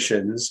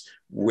conversations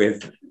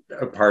with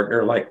a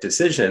partner like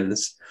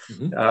Decisions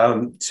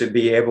to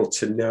be able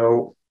to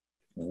know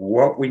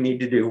what we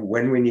need to do,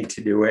 when we need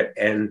to do it,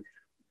 and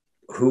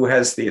who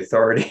has the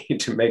authority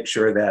to make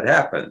sure that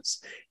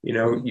happens. You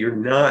know, you're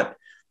not,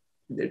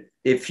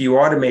 if you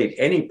automate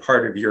any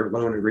part of your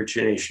loan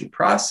origination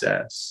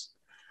process,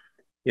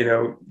 you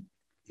know,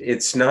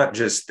 it's not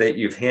just that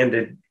you've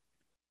handed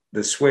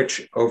the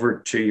switch over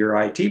to your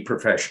IT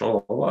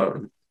professional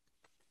alone.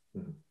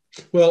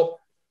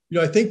 Well, you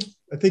know, I think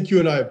you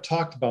and I have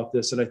talked about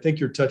this, and I think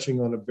you're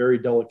touching on a very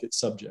delicate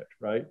subject,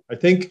 right? I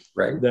think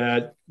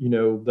that, you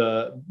know,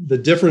 the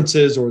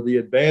differences or the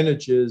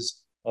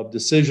advantages of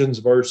Decisions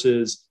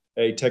versus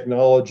a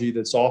technology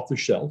that's off the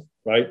shelf,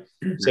 right?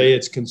 Say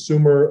it's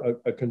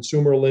a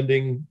consumer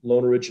lending,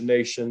 loan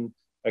origination,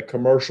 a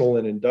commercial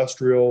and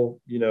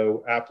industrial, you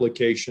know,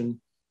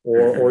 application,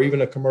 or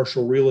even a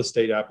commercial real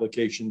estate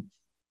application.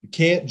 You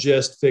can't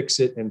just fix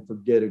it and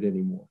forget it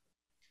anymore.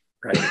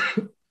 Right.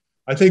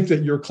 I think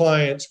that your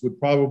clients would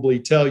probably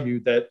tell you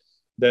that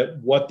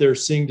what they're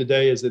seeing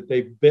today is that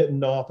they've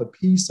bitten off a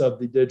piece of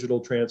the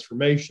digital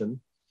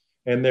transformation,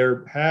 and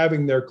they're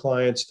having their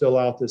clients fill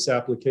out this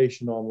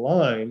application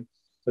online,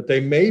 but they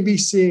may be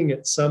seeing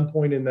at some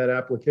point in that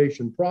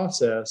application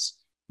process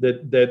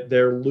that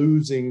they're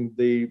losing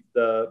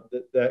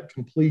that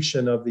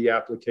completion of the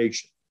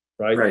application.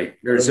 Right.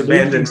 There's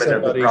abandonment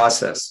of the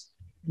process.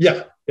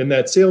 Yeah. In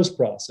that sales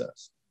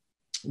process.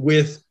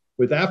 With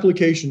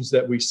applications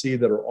that we see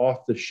that are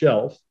off the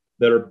shelf,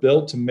 that are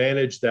built to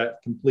manage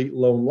that complete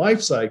loan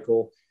life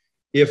cycle,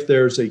 if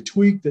there's a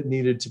tweak that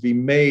needed to be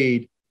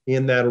made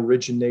in that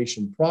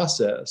origination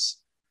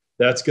process,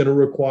 that's going to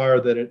require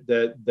that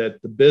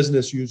the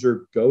business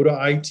user go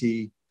to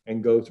IT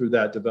and go through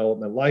that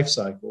development life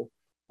cycle,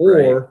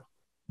 or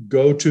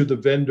go to the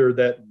vendor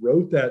that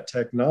wrote that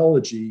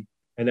technology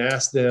and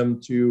ask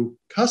them to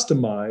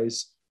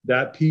customize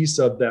that piece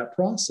of that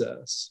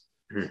process.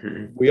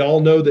 We all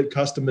know that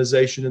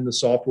customization in the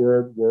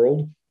software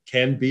world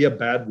can be a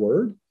bad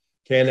word,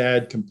 can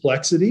add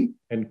complexity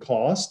and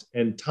cost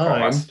and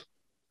time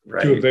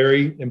to a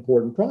very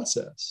important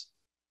process.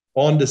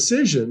 On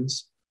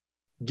Decisions,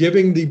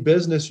 giving the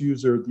business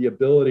user the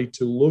ability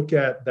to look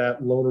at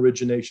that loan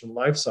origination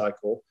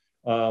lifecycle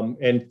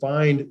and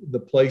find the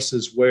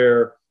places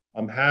where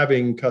I'm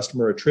having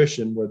customer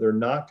attrition, where they're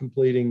not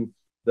completing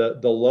the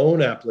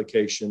loan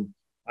application,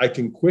 I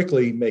can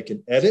quickly make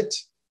an edit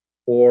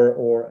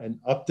or an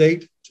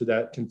update to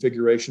that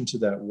configuration, to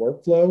that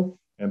workflow,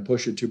 and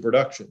push it to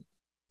production.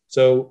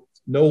 So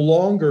no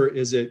longer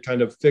is it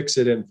kind of fix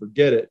it and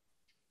forget it.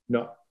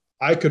 Now,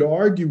 I could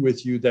argue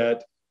with you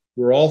that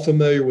we're all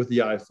familiar with the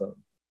iPhone.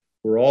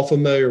 We're all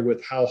familiar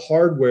with how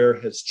hardware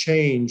has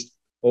changed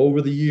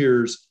over the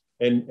years,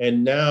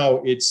 and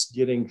now it's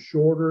getting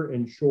shorter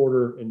and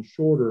shorter and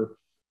shorter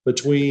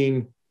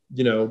between,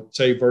 you know,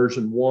 say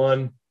version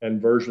 1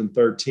 and version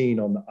 13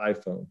 on the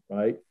iPhone,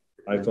 right?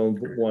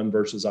 iPhone 1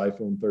 versus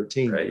iPhone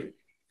 13.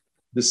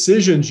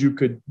 Decisions, you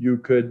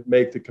could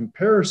make the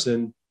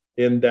comparison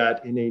in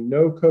that in a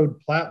no-code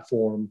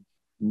platform,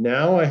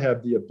 now I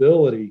have the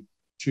ability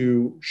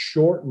to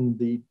shorten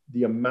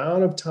the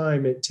amount of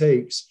time it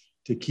takes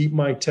to keep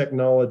my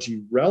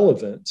technology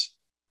relevant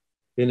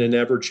in an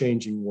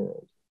ever-changing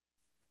world.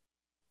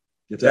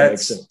 If that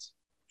makes sense.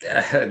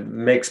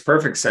 makes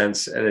perfect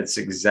sense. And it's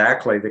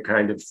exactly the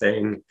kind of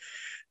thing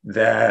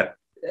that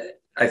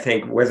I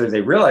think, whether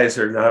they realize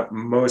it or not,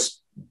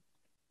 most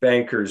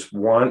bankers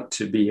want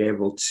to be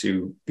able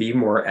to be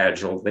more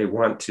agile. They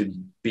want to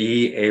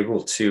be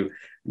able to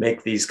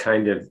make these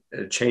kind of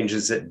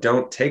changes that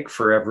don't take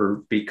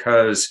forever,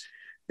 because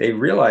they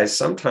realize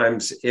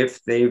sometimes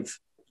if they've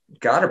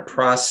got a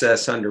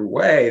process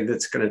underway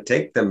that's going to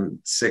take them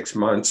 6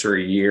 months or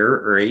a year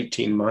or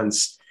 18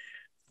 months,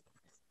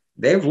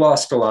 they've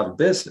lost a lot of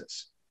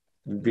business,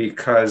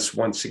 because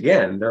once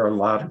again, there are a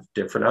lot of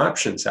different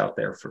options out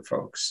there for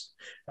folks.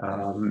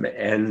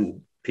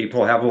 And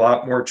people have a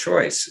lot more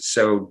choice.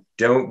 So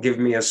don't give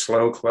me a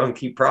slow,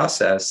 clunky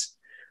process,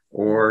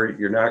 or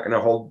you're not going to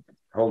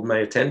hold my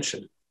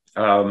attention.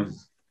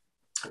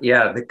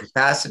 The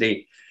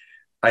capacity,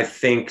 I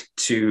think,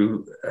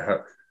 to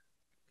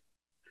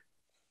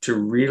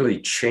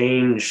really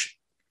change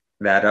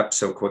that up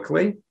so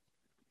quickly,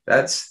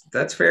 that's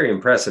very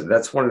impressive.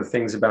 That's one of the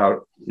things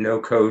about no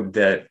code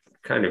that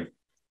kind of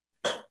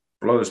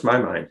blows my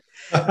mind.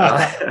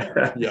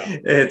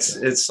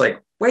 It's like,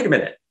 wait a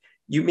minute,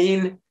 you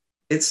mean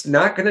it's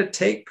not going to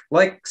take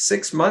like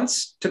 6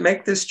 months to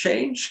make this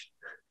change?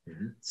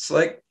 Mm-hmm. It's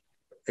like,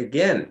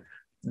 again,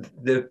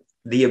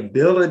 the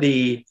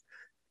ability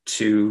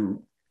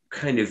to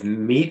kind of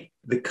meet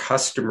the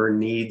customer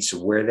needs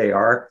where they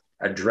are,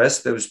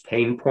 address those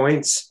pain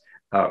points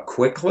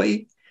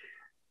quickly,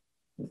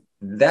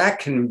 that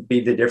can be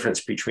the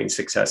difference between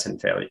success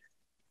and failure.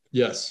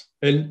 Yes.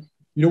 And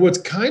what's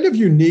kind of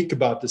unique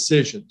about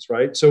decisions,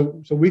 right?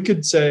 So we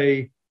could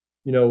say,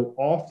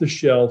 off the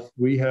shelf,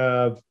 we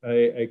have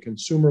a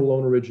consumer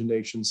loan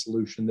origination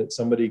solution that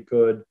somebody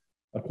could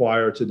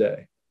acquire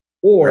today.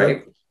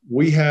 Or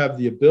we have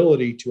the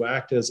ability to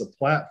act as a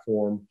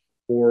platform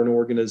for an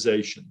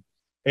organization.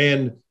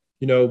 And,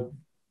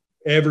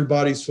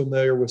 everybody's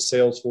familiar with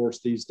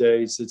Salesforce these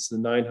days. It's the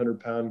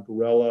 900-pound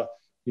gorilla,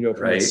 from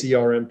a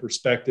CRM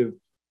perspective.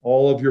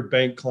 All of your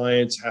bank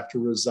clients have to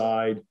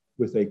reside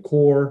with a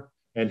core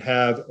and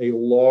have a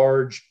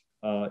large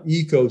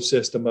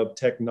ecosystem of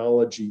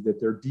technology that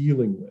they're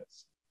dealing with.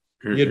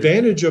 Mm-hmm. The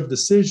advantage of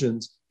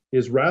decisions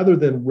is, rather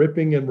than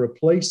ripping and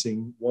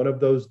replacing one of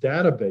those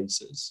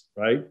databases,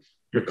 right?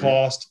 The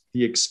cost,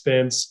 the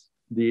expense,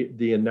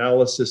 the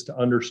analysis to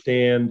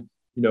understand,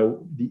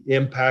 the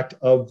impact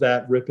of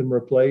that rip and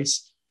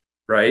replace.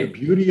 Right. The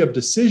beauty of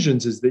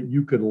decisions is that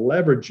you could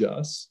leverage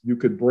us, you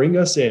could bring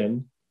us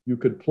in, you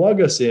could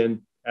plug us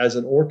in as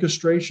an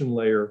orchestration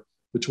layer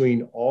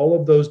between all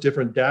of those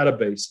different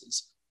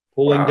databases,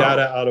 pulling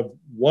data out of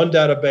one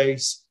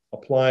database,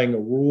 applying a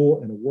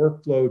rule and a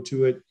workflow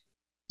to it,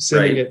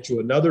 sending it to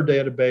another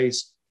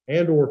database,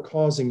 and or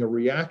causing a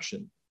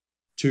reaction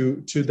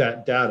to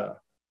that data.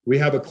 We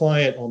have a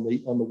client on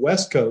the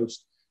West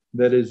Coast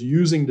that is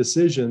using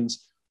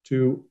decisions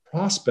to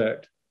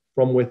prospect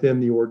from within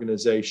the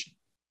organization.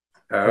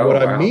 And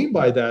what I mean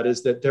by that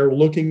is that they're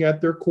looking at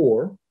their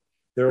core,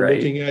 they're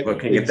looking at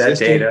existing that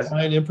data,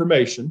 client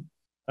information,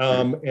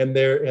 and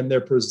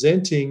they're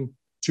presenting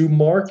to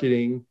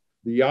marketing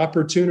the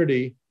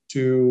opportunity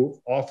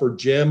to offer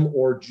Jim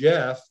or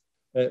Jeff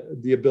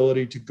the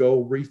ability to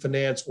go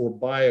refinance or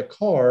buy a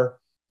car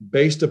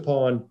based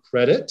upon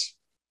credit,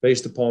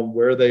 based upon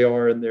where they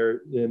are in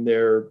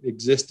their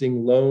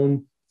existing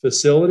loan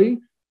facility,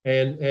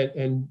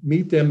 and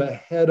meet them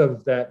ahead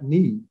of that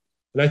need.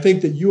 And I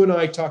think that you and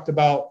I talked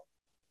about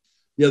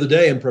the other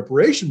day in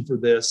preparation for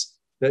this,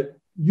 that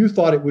you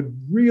thought it would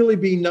really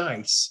be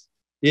nice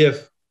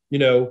if,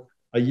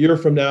 a year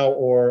from now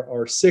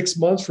or 6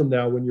 months from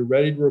now, when you're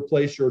ready to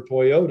replace your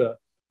Toyota,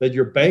 that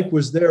your bank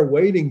was there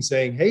waiting,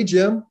 saying, "Hey,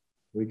 Jim,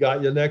 we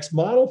got your next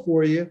model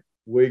for you.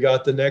 We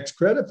got the next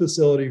credit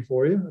facility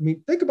for you." I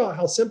mean, think about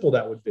how simple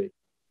that would be.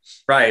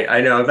 Right.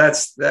 I know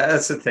that's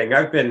the thing.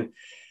 I've been,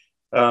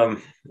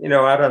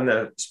 out on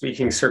the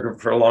speaking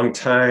circuit for a long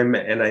time,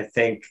 and I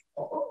think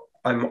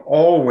I'm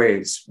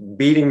always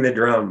beating the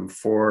drum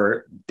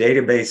for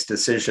database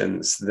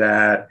decisions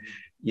that,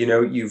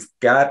 you've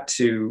got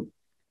to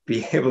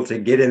be able to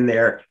get in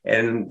there.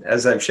 And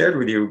as I've shared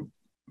with you,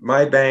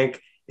 my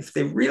bank, if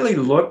they really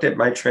looked at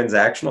my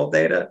transactional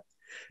data,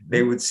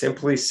 they would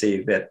simply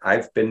see that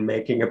I've been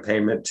making a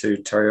payment to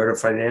Toyota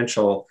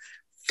Financial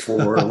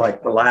for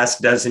like the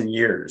last dozen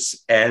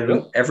years.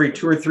 And every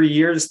 2 or 3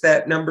 years,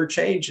 that number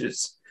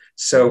changes.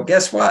 So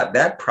guess what?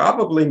 That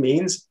probably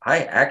means I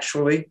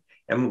actually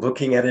am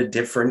looking at a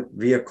different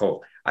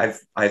vehicle. I've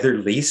either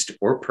leased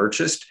or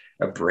purchased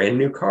a brand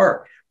new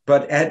car.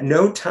 But at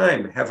no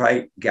time have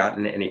I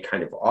gotten any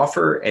kind of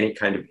offer, any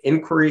kind of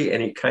inquiry,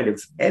 any kind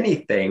of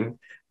anything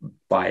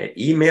by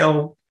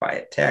email, by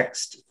a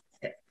text.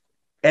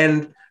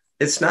 And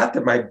it's not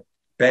that my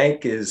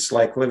bank is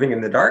like living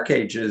in the dark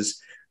ages.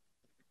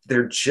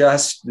 They're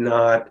just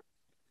not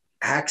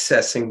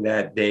accessing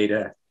that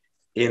data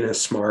in a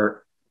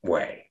smart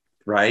way,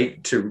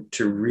 right? To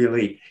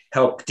really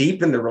help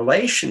deepen the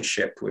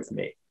relationship with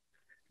me.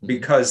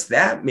 Because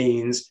that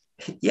means,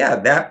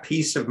 that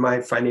piece of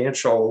my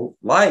financial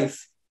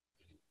life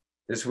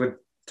is with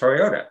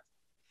Toyota.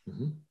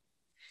 Mm-hmm.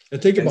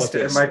 And think about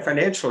instead this. of my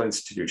financial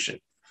institution.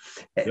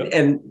 Yep.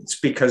 And it's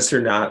because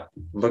they're not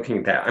looking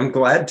at that. I'm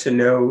glad to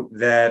know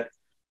that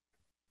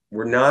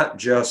we're not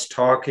just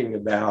talking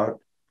about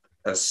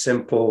a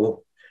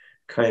simple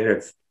kind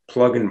of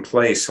plug and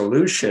play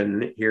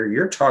solution here.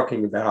 You're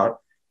talking about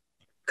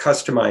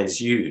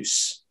customized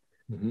use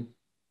Mm-hmm.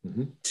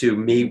 Mm-hmm. to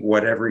meet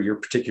whatever your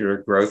particular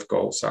growth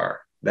goals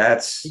are.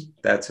 That's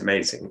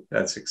amazing.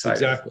 That's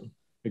exciting.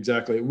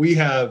 Exactly. We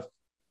have,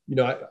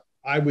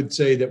 I would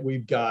say that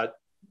we've got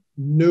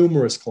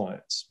numerous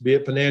clients, be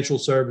it financial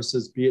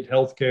services, be it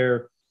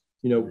healthcare,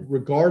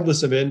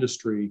 regardless of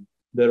industry,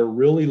 that are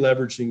really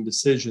leveraging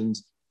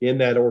decisions in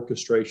that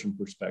orchestration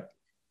perspective,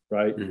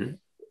 right?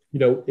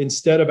 Mm-hmm.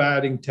 Instead of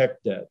adding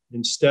tech debt,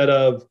 instead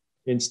of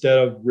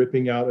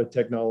ripping out a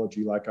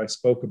technology like I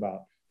spoke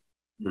about,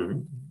 mm-hmm.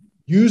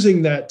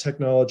 using that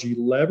technology,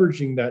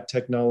 leveraging that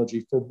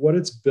technology for what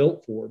it's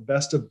built for,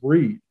 best of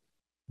breed,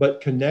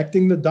 but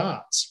connecting the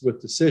dots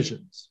with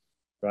decisions,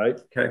 right?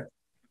 Okay.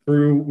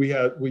 Through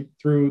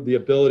the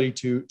ability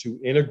to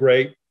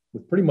integrate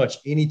with pretty much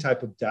any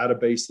type of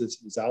database that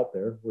is out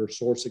there. We're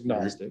source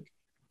agnostic.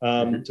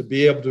 Mm-hmm. To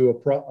be able to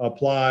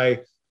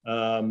apply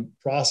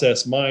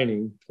process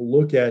mining to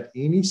look at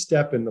any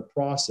step in the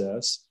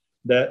process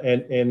that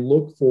and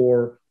look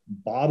for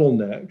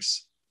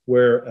bottlenecks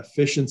where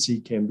efficiency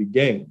can be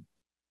gained.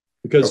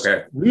 Because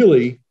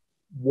really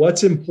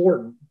what's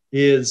important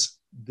is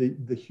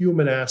the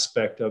human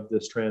aspect of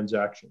this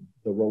transaction,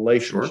 the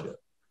relationship. Sure.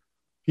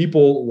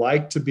 People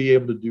like to be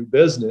able to do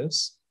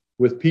business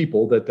with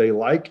people that they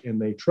like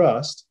and they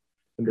trust.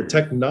 And the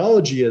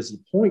technology is the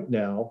point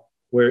now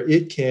where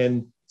it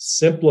can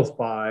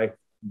simplify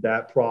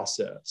that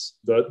process,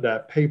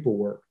 that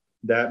paperwork,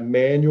 that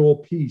manual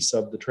piece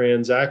of the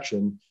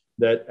transaction,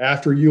 that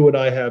after you and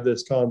I have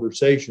this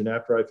conversation,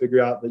 after I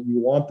figure out that you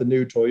want the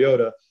new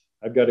Toyota,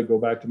 I've got to go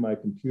back to my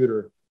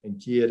computer and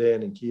key it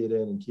in and key it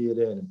in and key it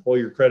in and pull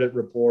your credit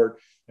report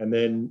and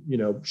then,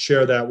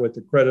 share that with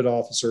the credit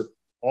officer.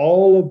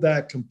 All of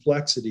that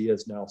complexity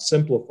is now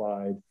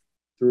simplified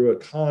through a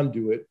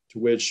conduit to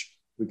which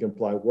we can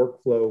apply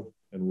workflow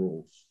and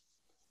rules.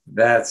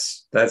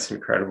 That's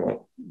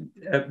incredible.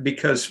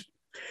 Because,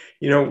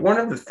 one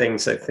of the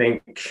things I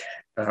think,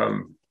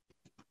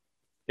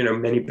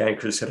 many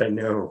bankers that I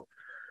know,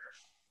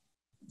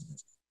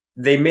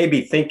 they may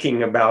be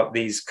thinking about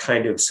these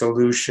kind of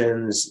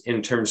solutions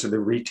in terms of the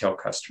retail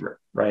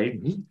customer,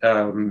 right?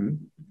 Mm-hmm.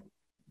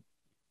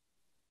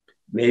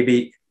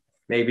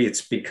 Maybe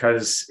it's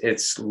because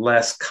it's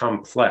less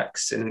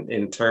complex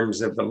in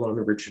terms of the loan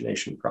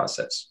origination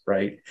process,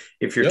 right?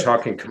 If you're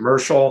talking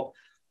commercial,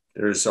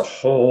 there's a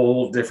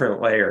whole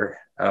different layer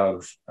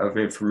of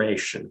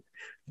information.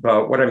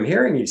 But what I'm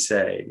hearing you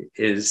say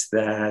is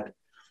that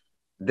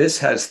this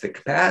has the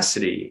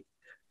capacity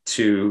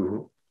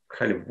to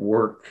kind of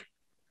work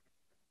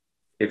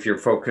if you're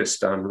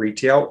focused on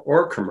retail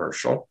or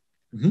commercial,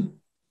 mm-hmm.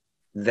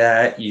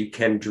 that you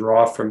can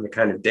draw from the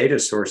kind of data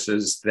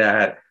sources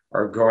that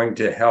are going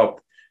to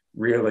help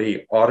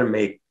really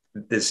automate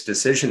this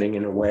decisioning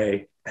in a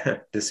way,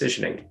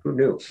 who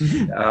knew?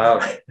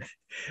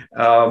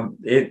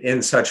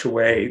 In such a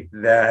way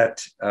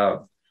that,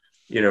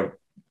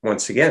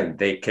 once again,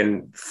 they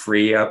can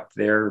free up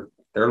their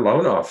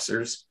loan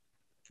officers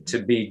to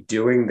be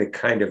doing the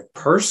kind of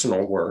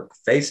personal work,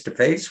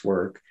 face-to-face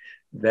work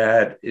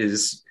that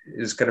is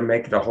going to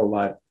make it a whole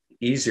lot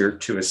easier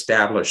to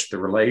establish the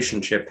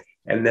relationship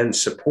and then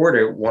support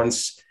it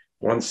once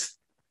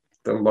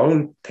the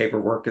loan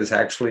paperwork is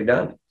actually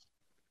done.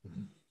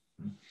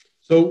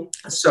 So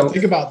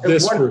think about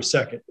this for a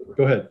second.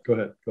 Go ahead.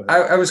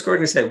 I was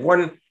going to say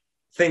one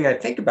thing I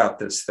think about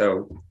this,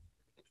 though.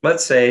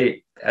 Let's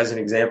say, as an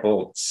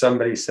example,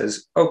 somebody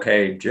says,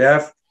 okay,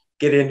 Jeff,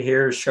 get in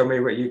here, show me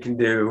what you can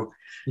do.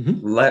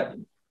 Mm-hmm.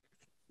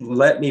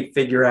 Let me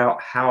figure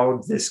out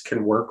how this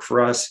can work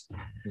for us.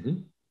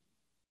 Mm-hmm.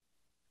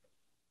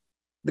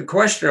 The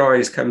question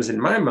always comes in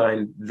my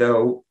mind,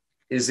 though,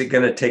 is it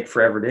going to take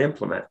forever to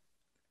implement?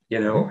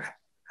 Mm-hmm.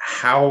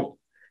 How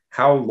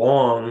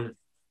long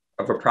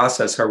of a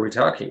process are we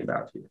talking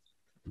about here?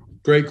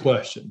 Great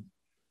question.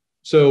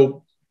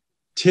 So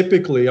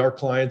typically our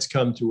clients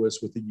come to us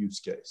with a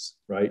use case,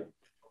 right?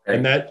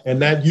 Okay.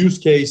 And that use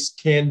case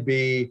can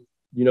be,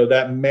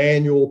 that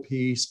manual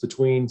piece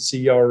between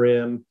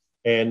CRM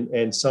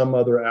and some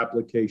other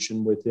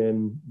application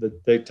within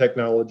the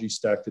technology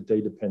stack that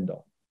they depend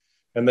on.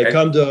 And they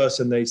come to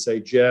us and they say,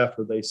 Jeff,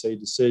 or they say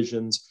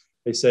Decisions,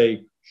 they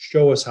say,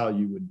 show us how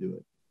you would do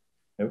it.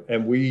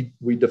 And we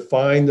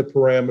define the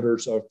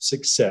parameters of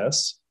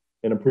success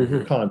and a proof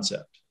mm-hmm. of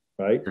concept,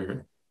 right? Mm-hmm.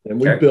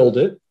 And we build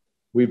it,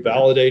 we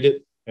validate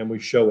it, and we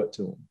show it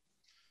to them.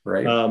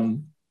 Right.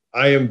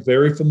 I am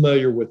very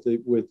familiar with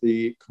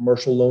the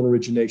commercial loan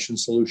origination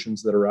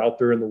solutions that are out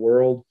there in the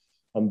world.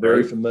 I'm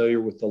very familiar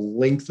with the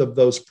length of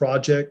those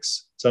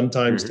projects,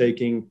 sometimes mm-hmm.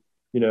 taking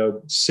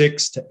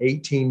 6 to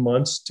 18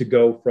 months to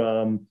go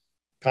from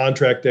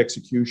contract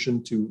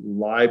execution to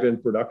live in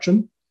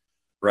production.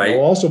 Right. I'm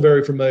also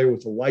very familiar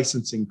with the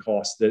licensing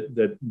costs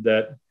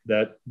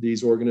that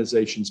these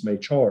organizations may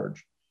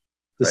charge.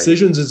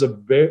 Decisions has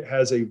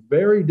a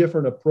very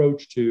different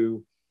approach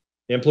to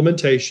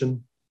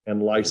implementation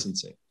and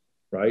licensing,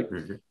 right?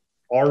 Mm-hmm.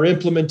 Our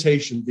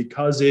implementation,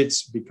 because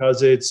it's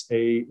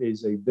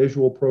a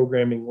visual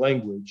programming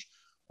language,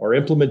 our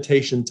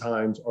implementation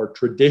times are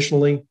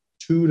traditionally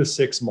 2 to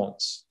 6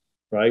 months,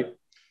 right?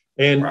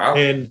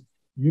 And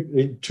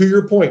you, to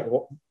your point,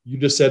 you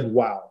just said,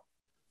 wow,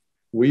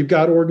 we've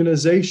got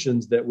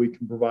organizations that we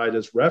can provide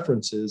as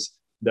references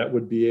that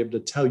would be able to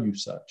tell you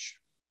such,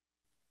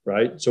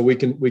 right? So we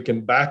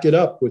can back it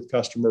up with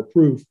customer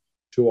proof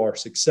to our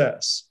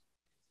success.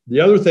 The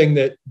other thing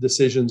that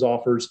Decisions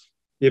offers,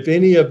 if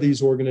any of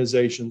these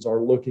organizations are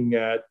looking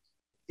at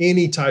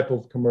any type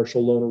of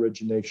commercial loan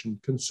origination,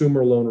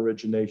 consumer loan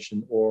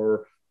origination,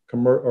 or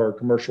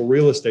commercial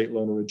real estate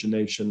loan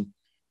origination,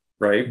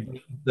 right,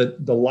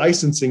 the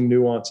licensing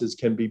nuances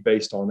can be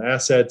based on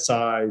asset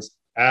size,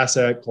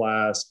 asset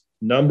class,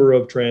 number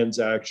of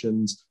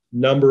transactions,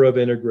 number of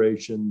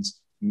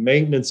integrations,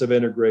 maintenance of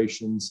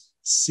integrations,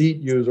 seat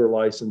user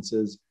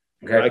licenses,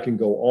 and I can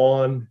go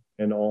on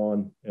and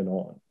on and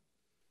on.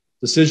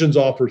 Decisions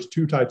offers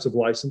 2 types of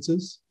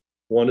licenses.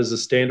 One is a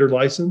standard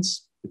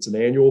license, it's an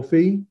annual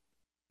fee,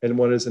 and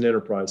one is an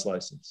enterprise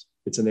license,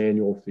 it's an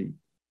annual fee.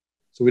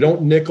 So we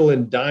don't nickel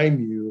and dime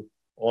you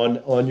on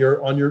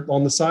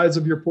the size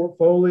of your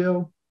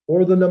portfolio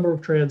or the number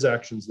of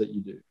transactions that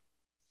you do.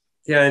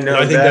 Yeah, I know.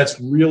 And I think that's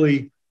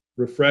really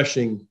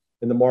refreshing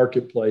in the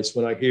marketplace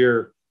when I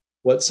hear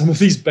what some of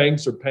these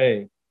banks are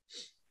paying.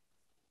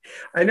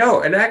 I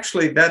know. And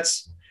actually,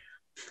 that's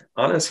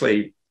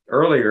honestly,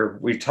 earlier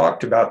we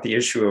talked about the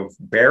issue of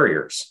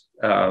barriers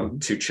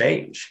to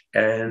change.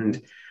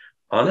 And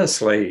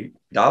honestly,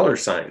 dollar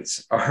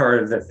signs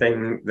are the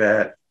thing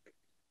that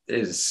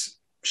is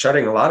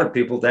shutting a lot of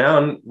people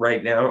down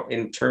right now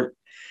in turn.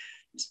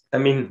 I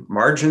mean,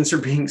 margins are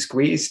being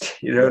squeezed.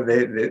 You know,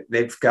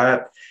 they've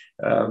got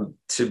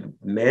to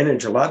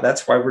manage a lot.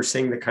 That's why we're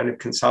seeing the kind of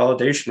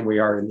consolidation we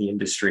are in the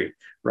industry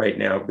right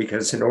now,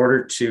 because in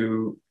order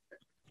to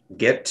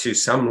get to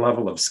some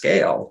level of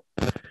scale,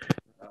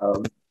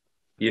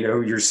 you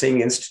know, you're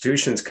seeing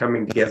institutions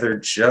coming together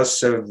just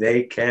so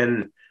they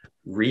can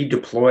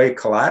redeploy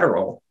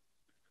collateral,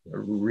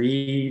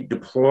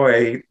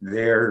 redeploy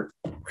their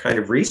kind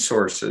of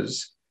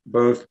resources,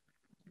 both,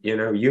 you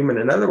know, human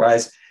and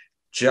otherwise,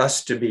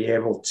 just to be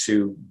able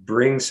to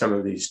bring some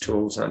of these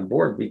tools on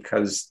board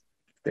because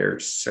they're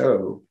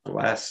so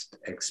blessed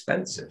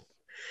expensive.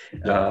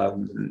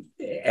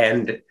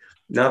 And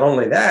not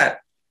only that,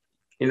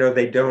 you know,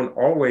 they don't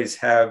always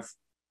have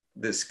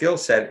the skill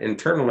set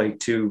internally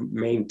to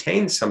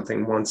maintain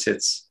something once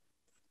it's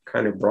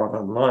kind of brought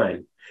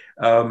online.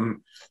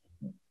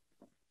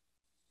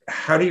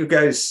 How do you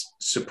guys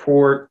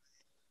support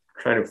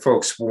kind of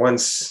folks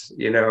once,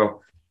 you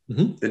know,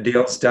 the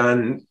deal's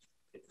done,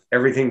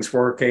 everything's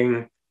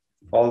working,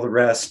 all the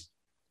rest?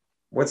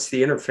 What's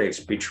the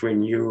interface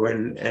between you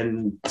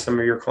and some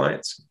of your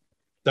clients?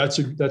 That's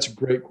a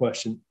great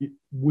question.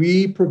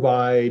 We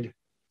provide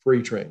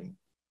free training,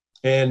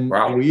 and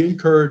we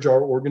encourage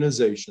our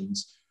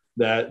organizations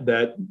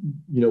that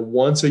you know,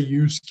 once a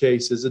use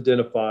case is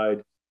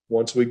identified,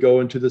 once we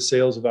go into the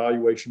sales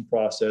evaluation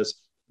process,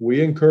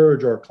 we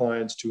encourage our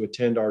clients to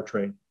attend our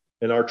training.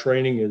 And our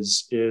training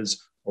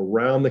is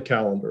around the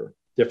calendar,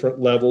 different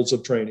levels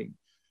of training.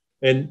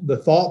 And the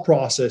thought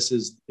process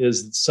is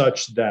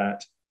such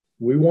that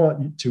we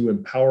want to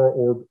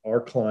empower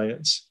our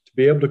clients to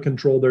be able to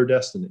control their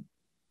destiny.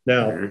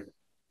 Now,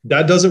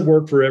 that doesn't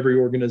work for every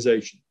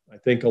organization. I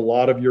think a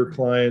lot of your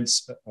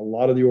clients, a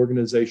lot of the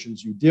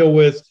organizations you deal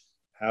with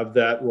have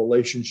that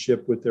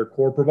relationship with their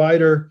core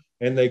provider,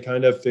 and they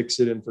kind of fix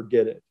it and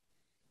forget it.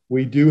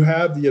 We do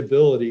have the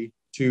ability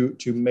to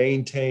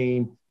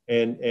maintain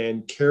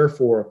and care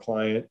for a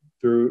client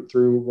through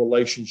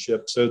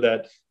relationships, so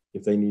that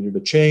if they needed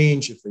a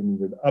change, if they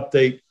needed an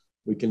update,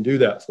 we can do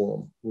that for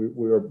them.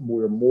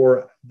 We're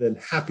more than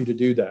happy to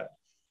do that.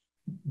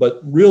 But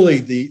really,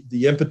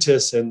 the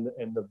impetus and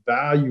the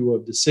value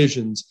of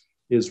Decisions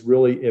is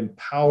really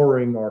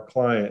empowering our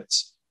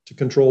clients to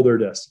control their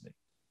destiny.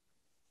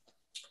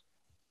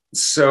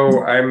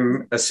 So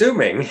I'm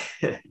assuming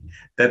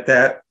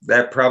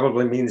that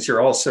probably means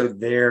you're also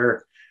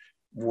there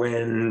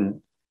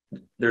when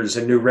there's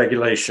a new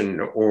regulation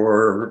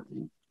or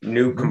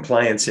new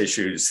compliance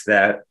issues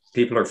that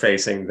people are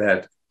facing,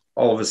 that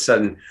all of a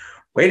sudden,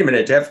 wait a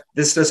minute, Jeff,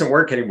 this doesn't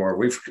work anymore.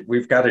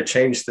 We've got to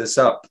change this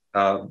up.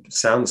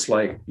 Sounds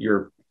like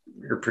you're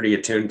pretty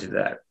attuned to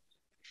that.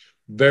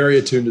 Very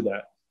attuned to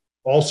that.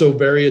 Also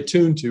very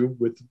attuned to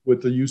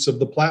with the use of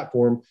the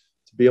platform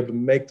to be able to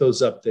make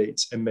those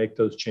updates and make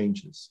those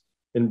changes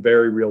in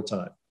very real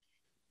time.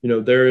 You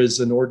know, there is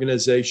an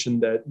organization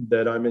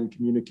that I'm in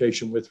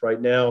communication with right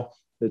now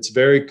that's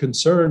very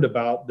concerned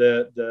about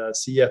the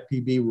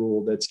CFPB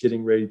rule that's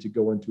getting ready to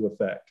go into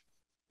effect.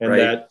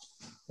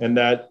 And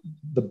that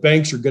the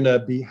banks are going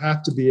to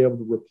have to be able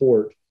to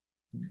report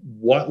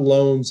what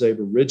loans they've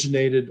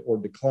originated or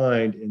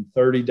declined in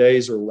 30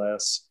 days or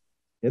less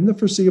in the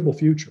foreseeable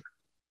future,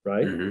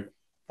 right?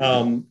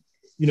 Mm-hmm.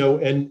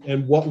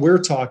 And what we're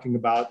talking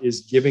about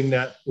is giving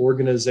that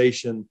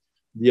organization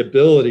the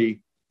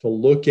ability to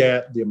look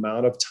at the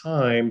amount of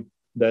time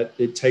that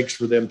it takes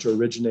for them to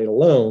originate a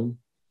loan.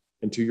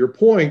 And to your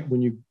point,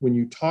 when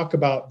you talk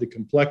about the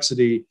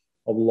complexity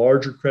of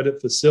larger credit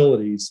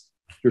facilities,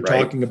 you're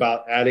talking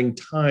about adding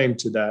time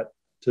to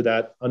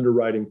that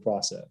underwriting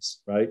process,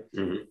 right?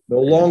 Mm-hmm.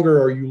 No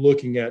longer are you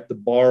looking at the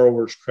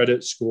borrower's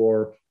credit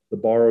score, the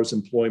borrower's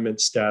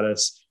employment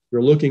status.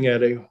 You're looking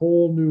at a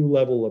whole new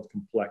level of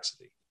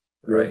complexity.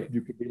 Right.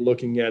 You could be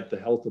looking at the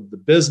health of the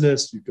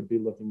business. You could be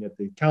looking at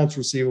the accounts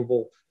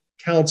receivable,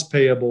 accounts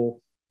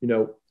payable,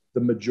 the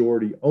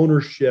majority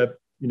ownership,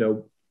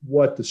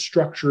 what the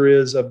structure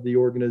is of the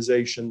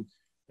organization,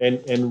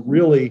 and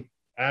really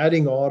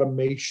adding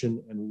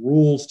automation and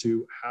rules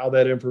to how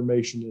that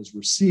information is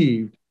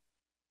received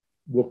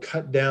will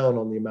cut down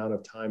on the amount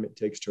of time it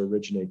takes to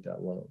originate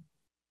that loan.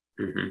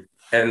 Mm-hmm.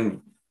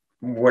 And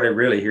what I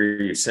really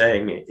hear you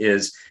saying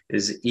is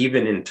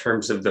even in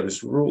terms of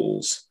those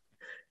rules,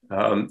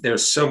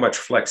 there's so much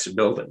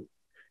flexibility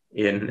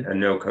in a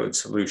no-code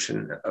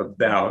solution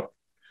about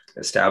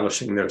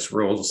establishing those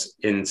rules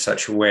in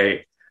such a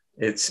way.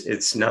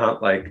 It's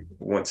not like,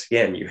 once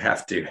again, you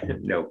have to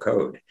no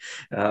code.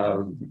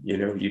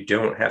 You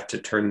don't have to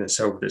turn this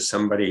over to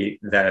somebody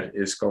that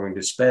is going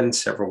to spend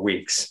several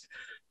weeks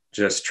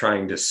just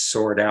trying to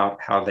sort out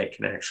how they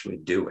can actually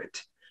do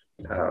it.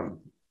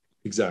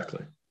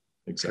 Exactly.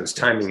 Because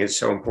timing is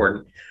so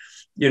important.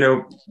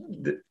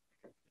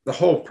 The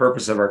whole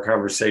purpose of our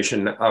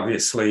conversation,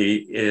 obviously,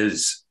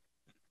 is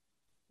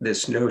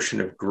this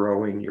notion of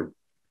growing your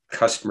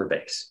customer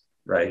base,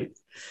 right?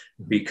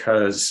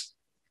 Because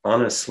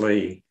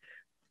honestly,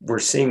 we're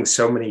seeing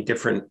so many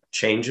different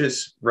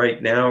changes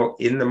right now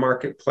in the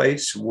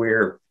marketplace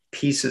where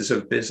pieces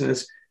of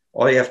business,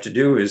 all you have to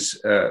do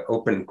is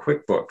open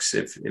QuickBooks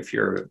if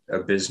you're a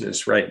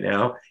business right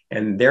now,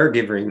 and they're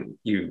giving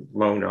you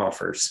loan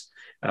offers.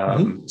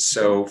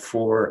 So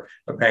for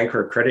a bank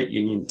or a credit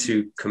union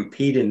to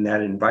compete in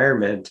that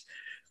environment,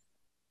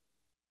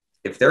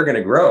 if they're going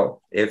to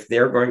grow, if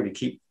they're going to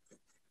keep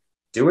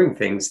doing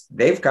things,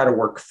 they've got to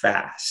work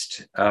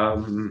fast.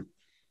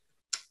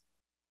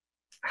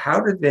 How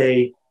do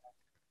they,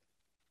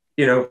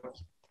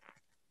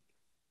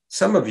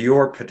 some of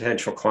your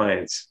potential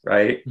clients,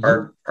 right,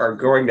 are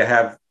going to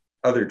have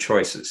other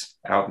choices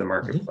out in the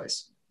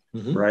marketplace,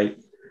 right?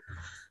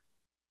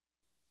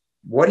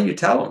 What do you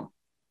tell them?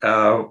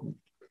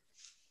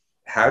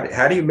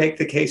 How do you make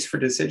the case for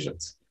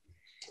decisions?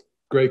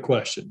 Great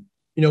question.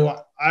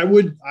 I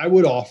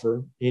would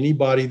offer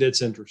anybody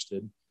that's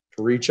interested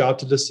to reach out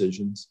to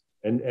Decisions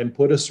and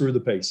put us through the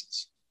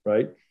paces,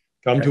 right?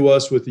 Come to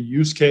us with a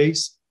use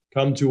case,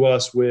 come to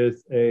us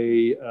with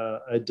a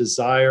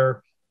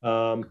desire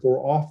for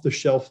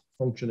off-the-shelf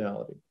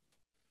functionality,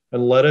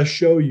 and let us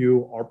show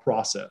you our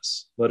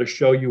process. Let us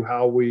show you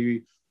how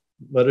we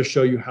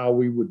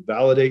would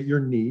validate your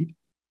need.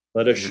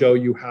 Let us show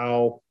you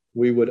how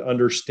we would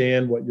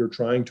understand what you're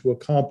trying to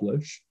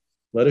accomplish.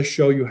 Let us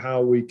show you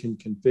how we can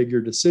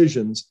configure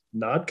Decisions,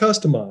 not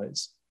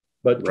customize,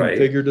 but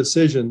configure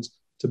Decisions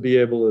to be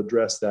able to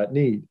address that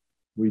need.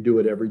 We do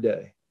it every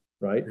day,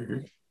 right?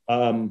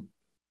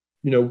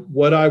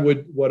 What I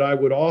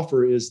would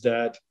offer is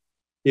that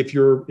if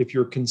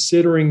you're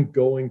considering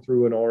going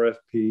through an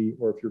RFP,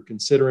 or if you're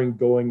considering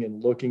going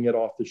and looking at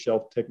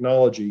off-the-shelf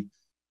technology,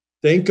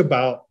 think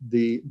about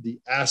the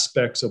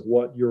aspects of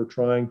what you're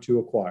trying to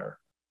acquire.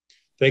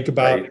 Think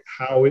about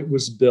how it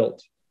was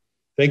built.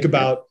 Think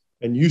about,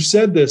 and you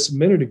said this a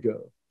minute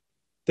ago,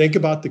 think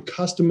about the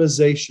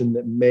customization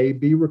that may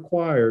be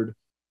required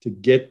to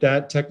get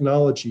that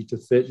technology to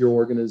fit your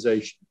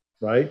organization,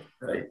 right?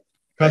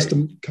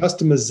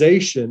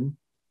 Customization,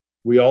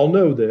 we all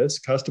know this,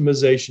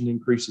 customization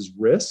increases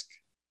risk,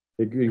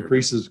 it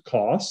increases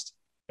cost,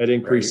 it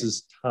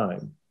increases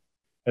time.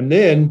 And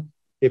then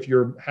if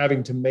you're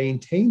having to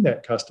maintain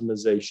that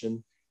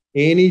customization,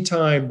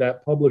 anytime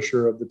that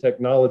publisher of the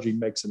technology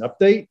makes an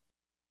update,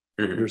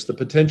 there's the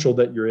potential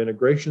that your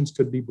integrations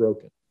could be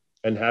broken,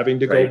 and having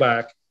to go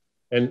back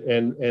and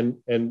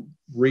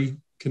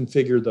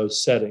reconfigure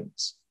those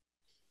settings.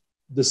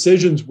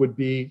 Decisions would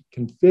be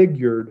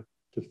configured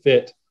to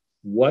fit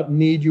what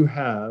need you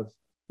have,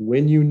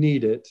 when you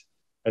need it,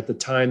 at the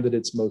time that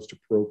it's most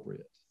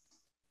appropriate.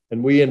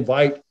 And we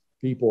invite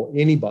people,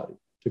 anybody,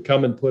 to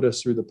come and put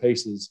us through the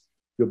paces.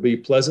 You'll be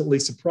pleasantly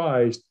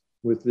surprised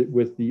with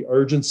the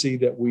urgency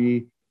that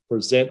we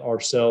present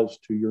ourselves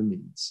to your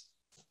needs.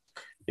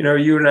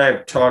 You and I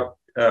have talked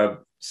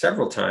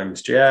several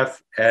times,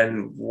 Jeff,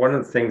 and one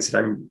of the things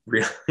that I'm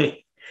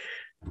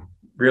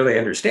really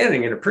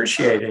understanding and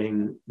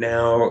appreciating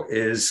now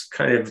is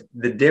kind of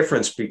the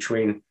difference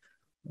between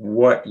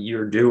what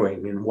you're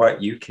doing and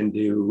what you can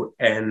do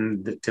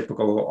and the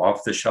typical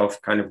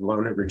off-the-shelf kind of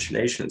loan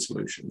origination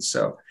solutions.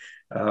 So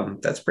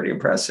that's pretty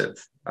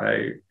impressive.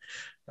 I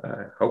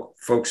hope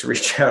folks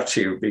reach out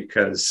to you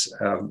because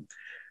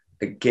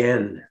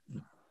again,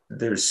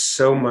 there's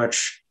so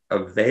much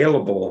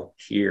available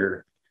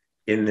here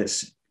in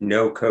this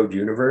no-code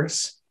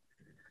universe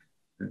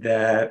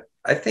that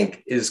I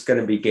think is going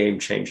to be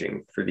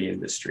game-changing for the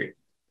industry.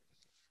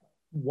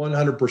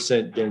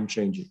 100%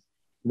 game-changing.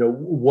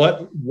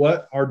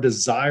 What our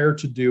desire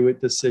to do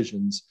at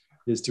Decisions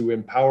is to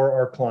empower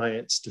our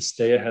clients to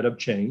stay ahead of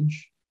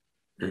change.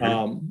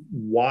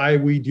 Why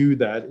we do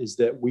that is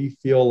that we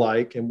feel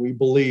like, and we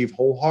believe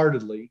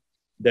wholeheartedly,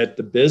 that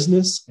the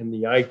business and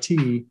the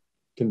IT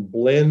can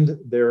blend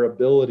their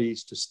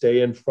abilities to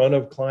stay in front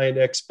of client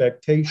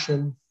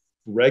expectation,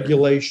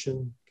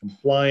 regulation,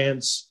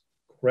 compliance,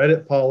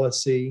 credit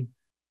policy,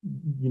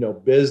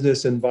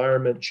 business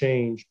environment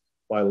change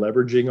by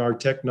leveraging our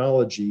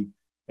technology.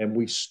 And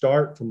we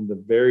start from the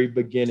very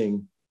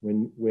beginning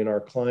when our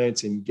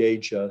clients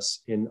engage us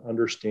in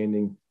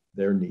understanding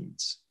their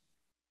needs.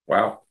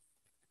 Wow.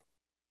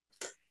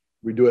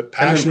 We do it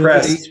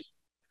passionately.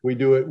 We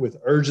do it with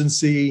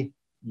urgency.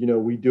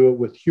 We do it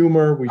with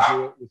humor. We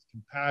do it with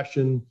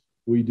compassion.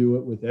 We do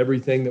it with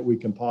everything that we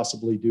can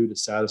possibly do to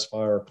satisfy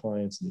our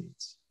clients'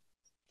 needs.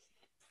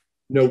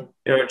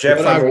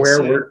 Jeff, I'm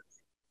aware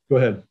Go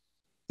ahead.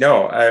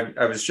 No,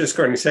 I was just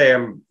going to say,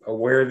 I'm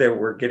aware that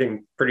we're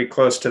getting pretty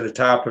close to the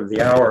top of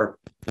the hour.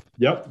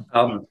 Yep.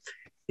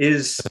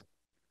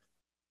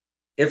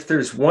 If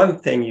there's one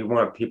thing you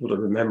want people to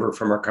remember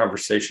from our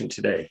conversation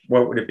today,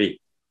 what would it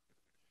be?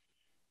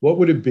 What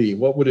would it be?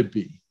 What would it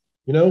be?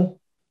 Don't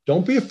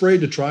be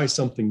afraid to try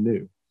something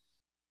new.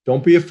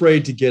 Don't be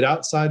afraid to get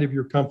outside of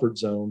your comfort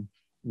zone,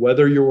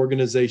 whether your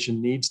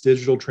organization needs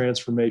digital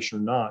transformation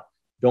or not.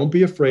 Don't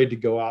be afraid to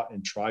go out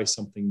and try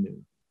something new.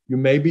 You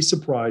may be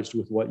surprised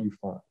with what you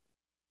find,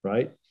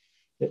 right?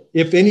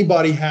 If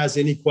anybody has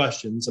any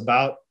questions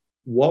about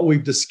what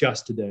we've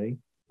discussed today,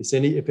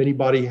 if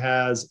anybody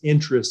has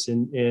interest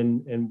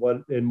in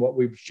what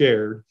we've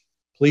shared,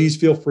 please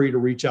feel free to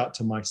reach out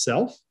to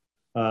myself,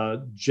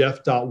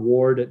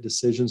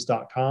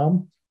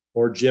 jeff.ward@decisions.com,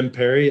 or Jim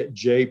Perry at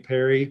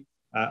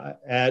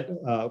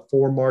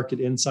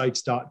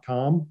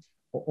jperry@4marketinsights.com,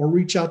 or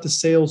reach out to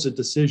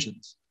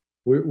sales@decisions.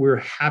 We're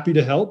happy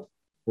to help.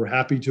 We're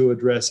happy to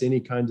address any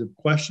kinds of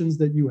questions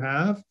that you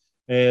have,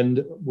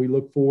 and we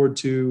look forward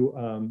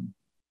to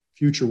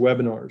future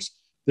webinars.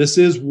 This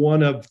is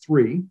one of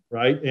 3,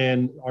 right?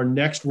 And our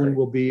next one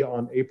will be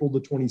on April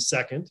the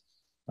 22nd.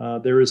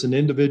 There is an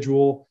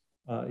individual,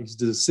 he's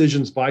the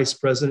Decisions Vice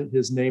President.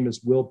 His name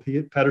is Will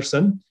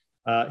Pedersen.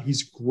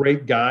 He's a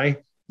great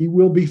guy. He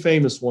will be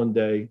famous one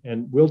day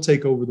and will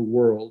take over the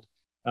world.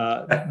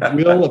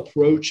 Will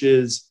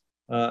approaches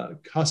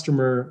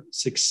customer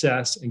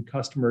success and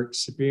customer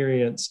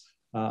experience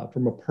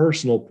from a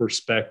personal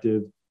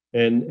perspective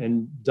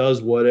and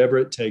does whatever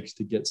it takes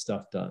to get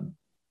stuff done.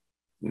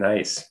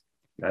 Nice.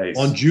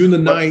 On June the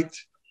 9th,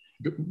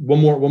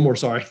 one more,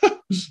 sorry.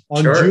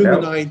 On June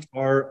the 9th,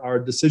 our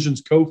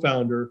Decisions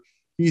co-founder,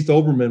 Heath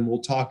Oberman,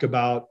 will talk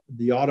about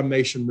the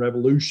automation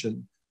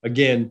revolution.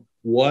 Again,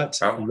 what,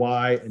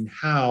 why, and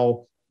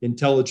how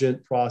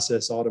intelligent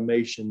process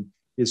automation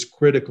is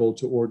critical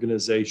to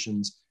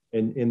organizations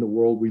and in the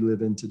world we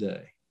live in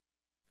today.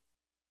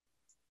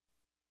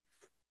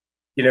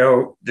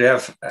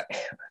 Jeff,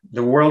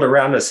 the world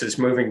around us is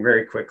moving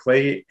very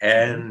quickly.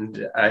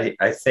 And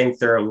I think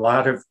there are a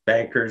lot of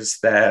bankers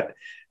that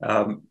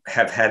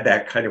have had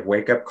that kind of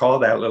wake-up call,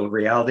 that little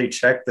reality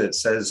check that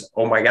says,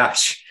 oh my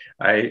gosh,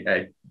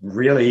 I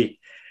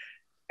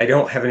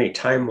don't have any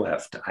time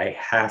left. I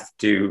have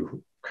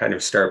to kind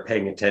of start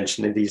paying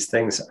attention to these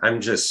things.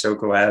 I'm just so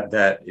glad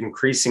that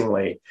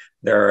increasingly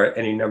there are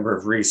any number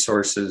of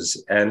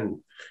resources, and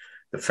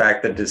the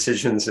fact that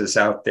Decisions is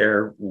out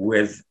there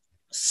with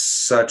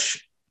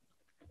such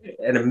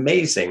an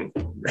amazing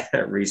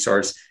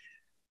resource.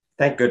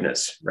 Thank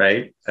goodness,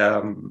 right?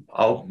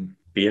 I'll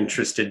be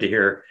interested to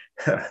hear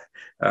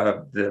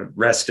the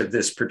rest of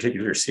this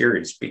particular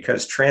series,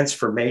 because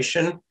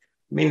transformation,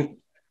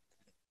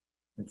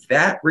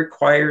 that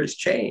requires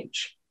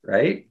change,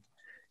 right?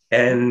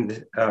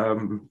 And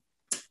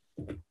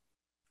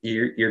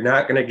you're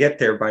not going to get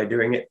there by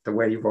doing it the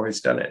way you've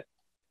always done it.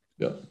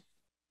 Yeah.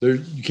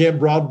 You can't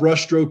broad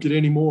brushstroke it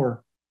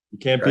anymore. You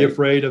can't be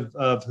afraid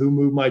of who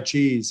moved my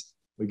cheese.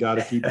 We got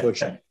to keep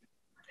pushing.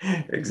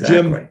 Exactly.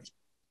 Jim,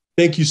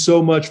 thank you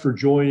so much for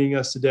joining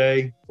us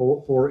today.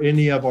 For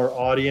any of our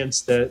audience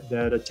that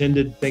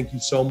attended, thank you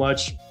so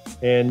much.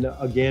 And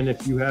again,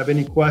 if you have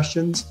any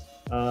questions,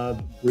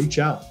 reach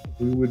out.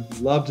 We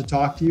would love to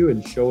talk to you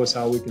and show us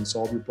how we can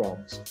solve your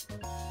problems.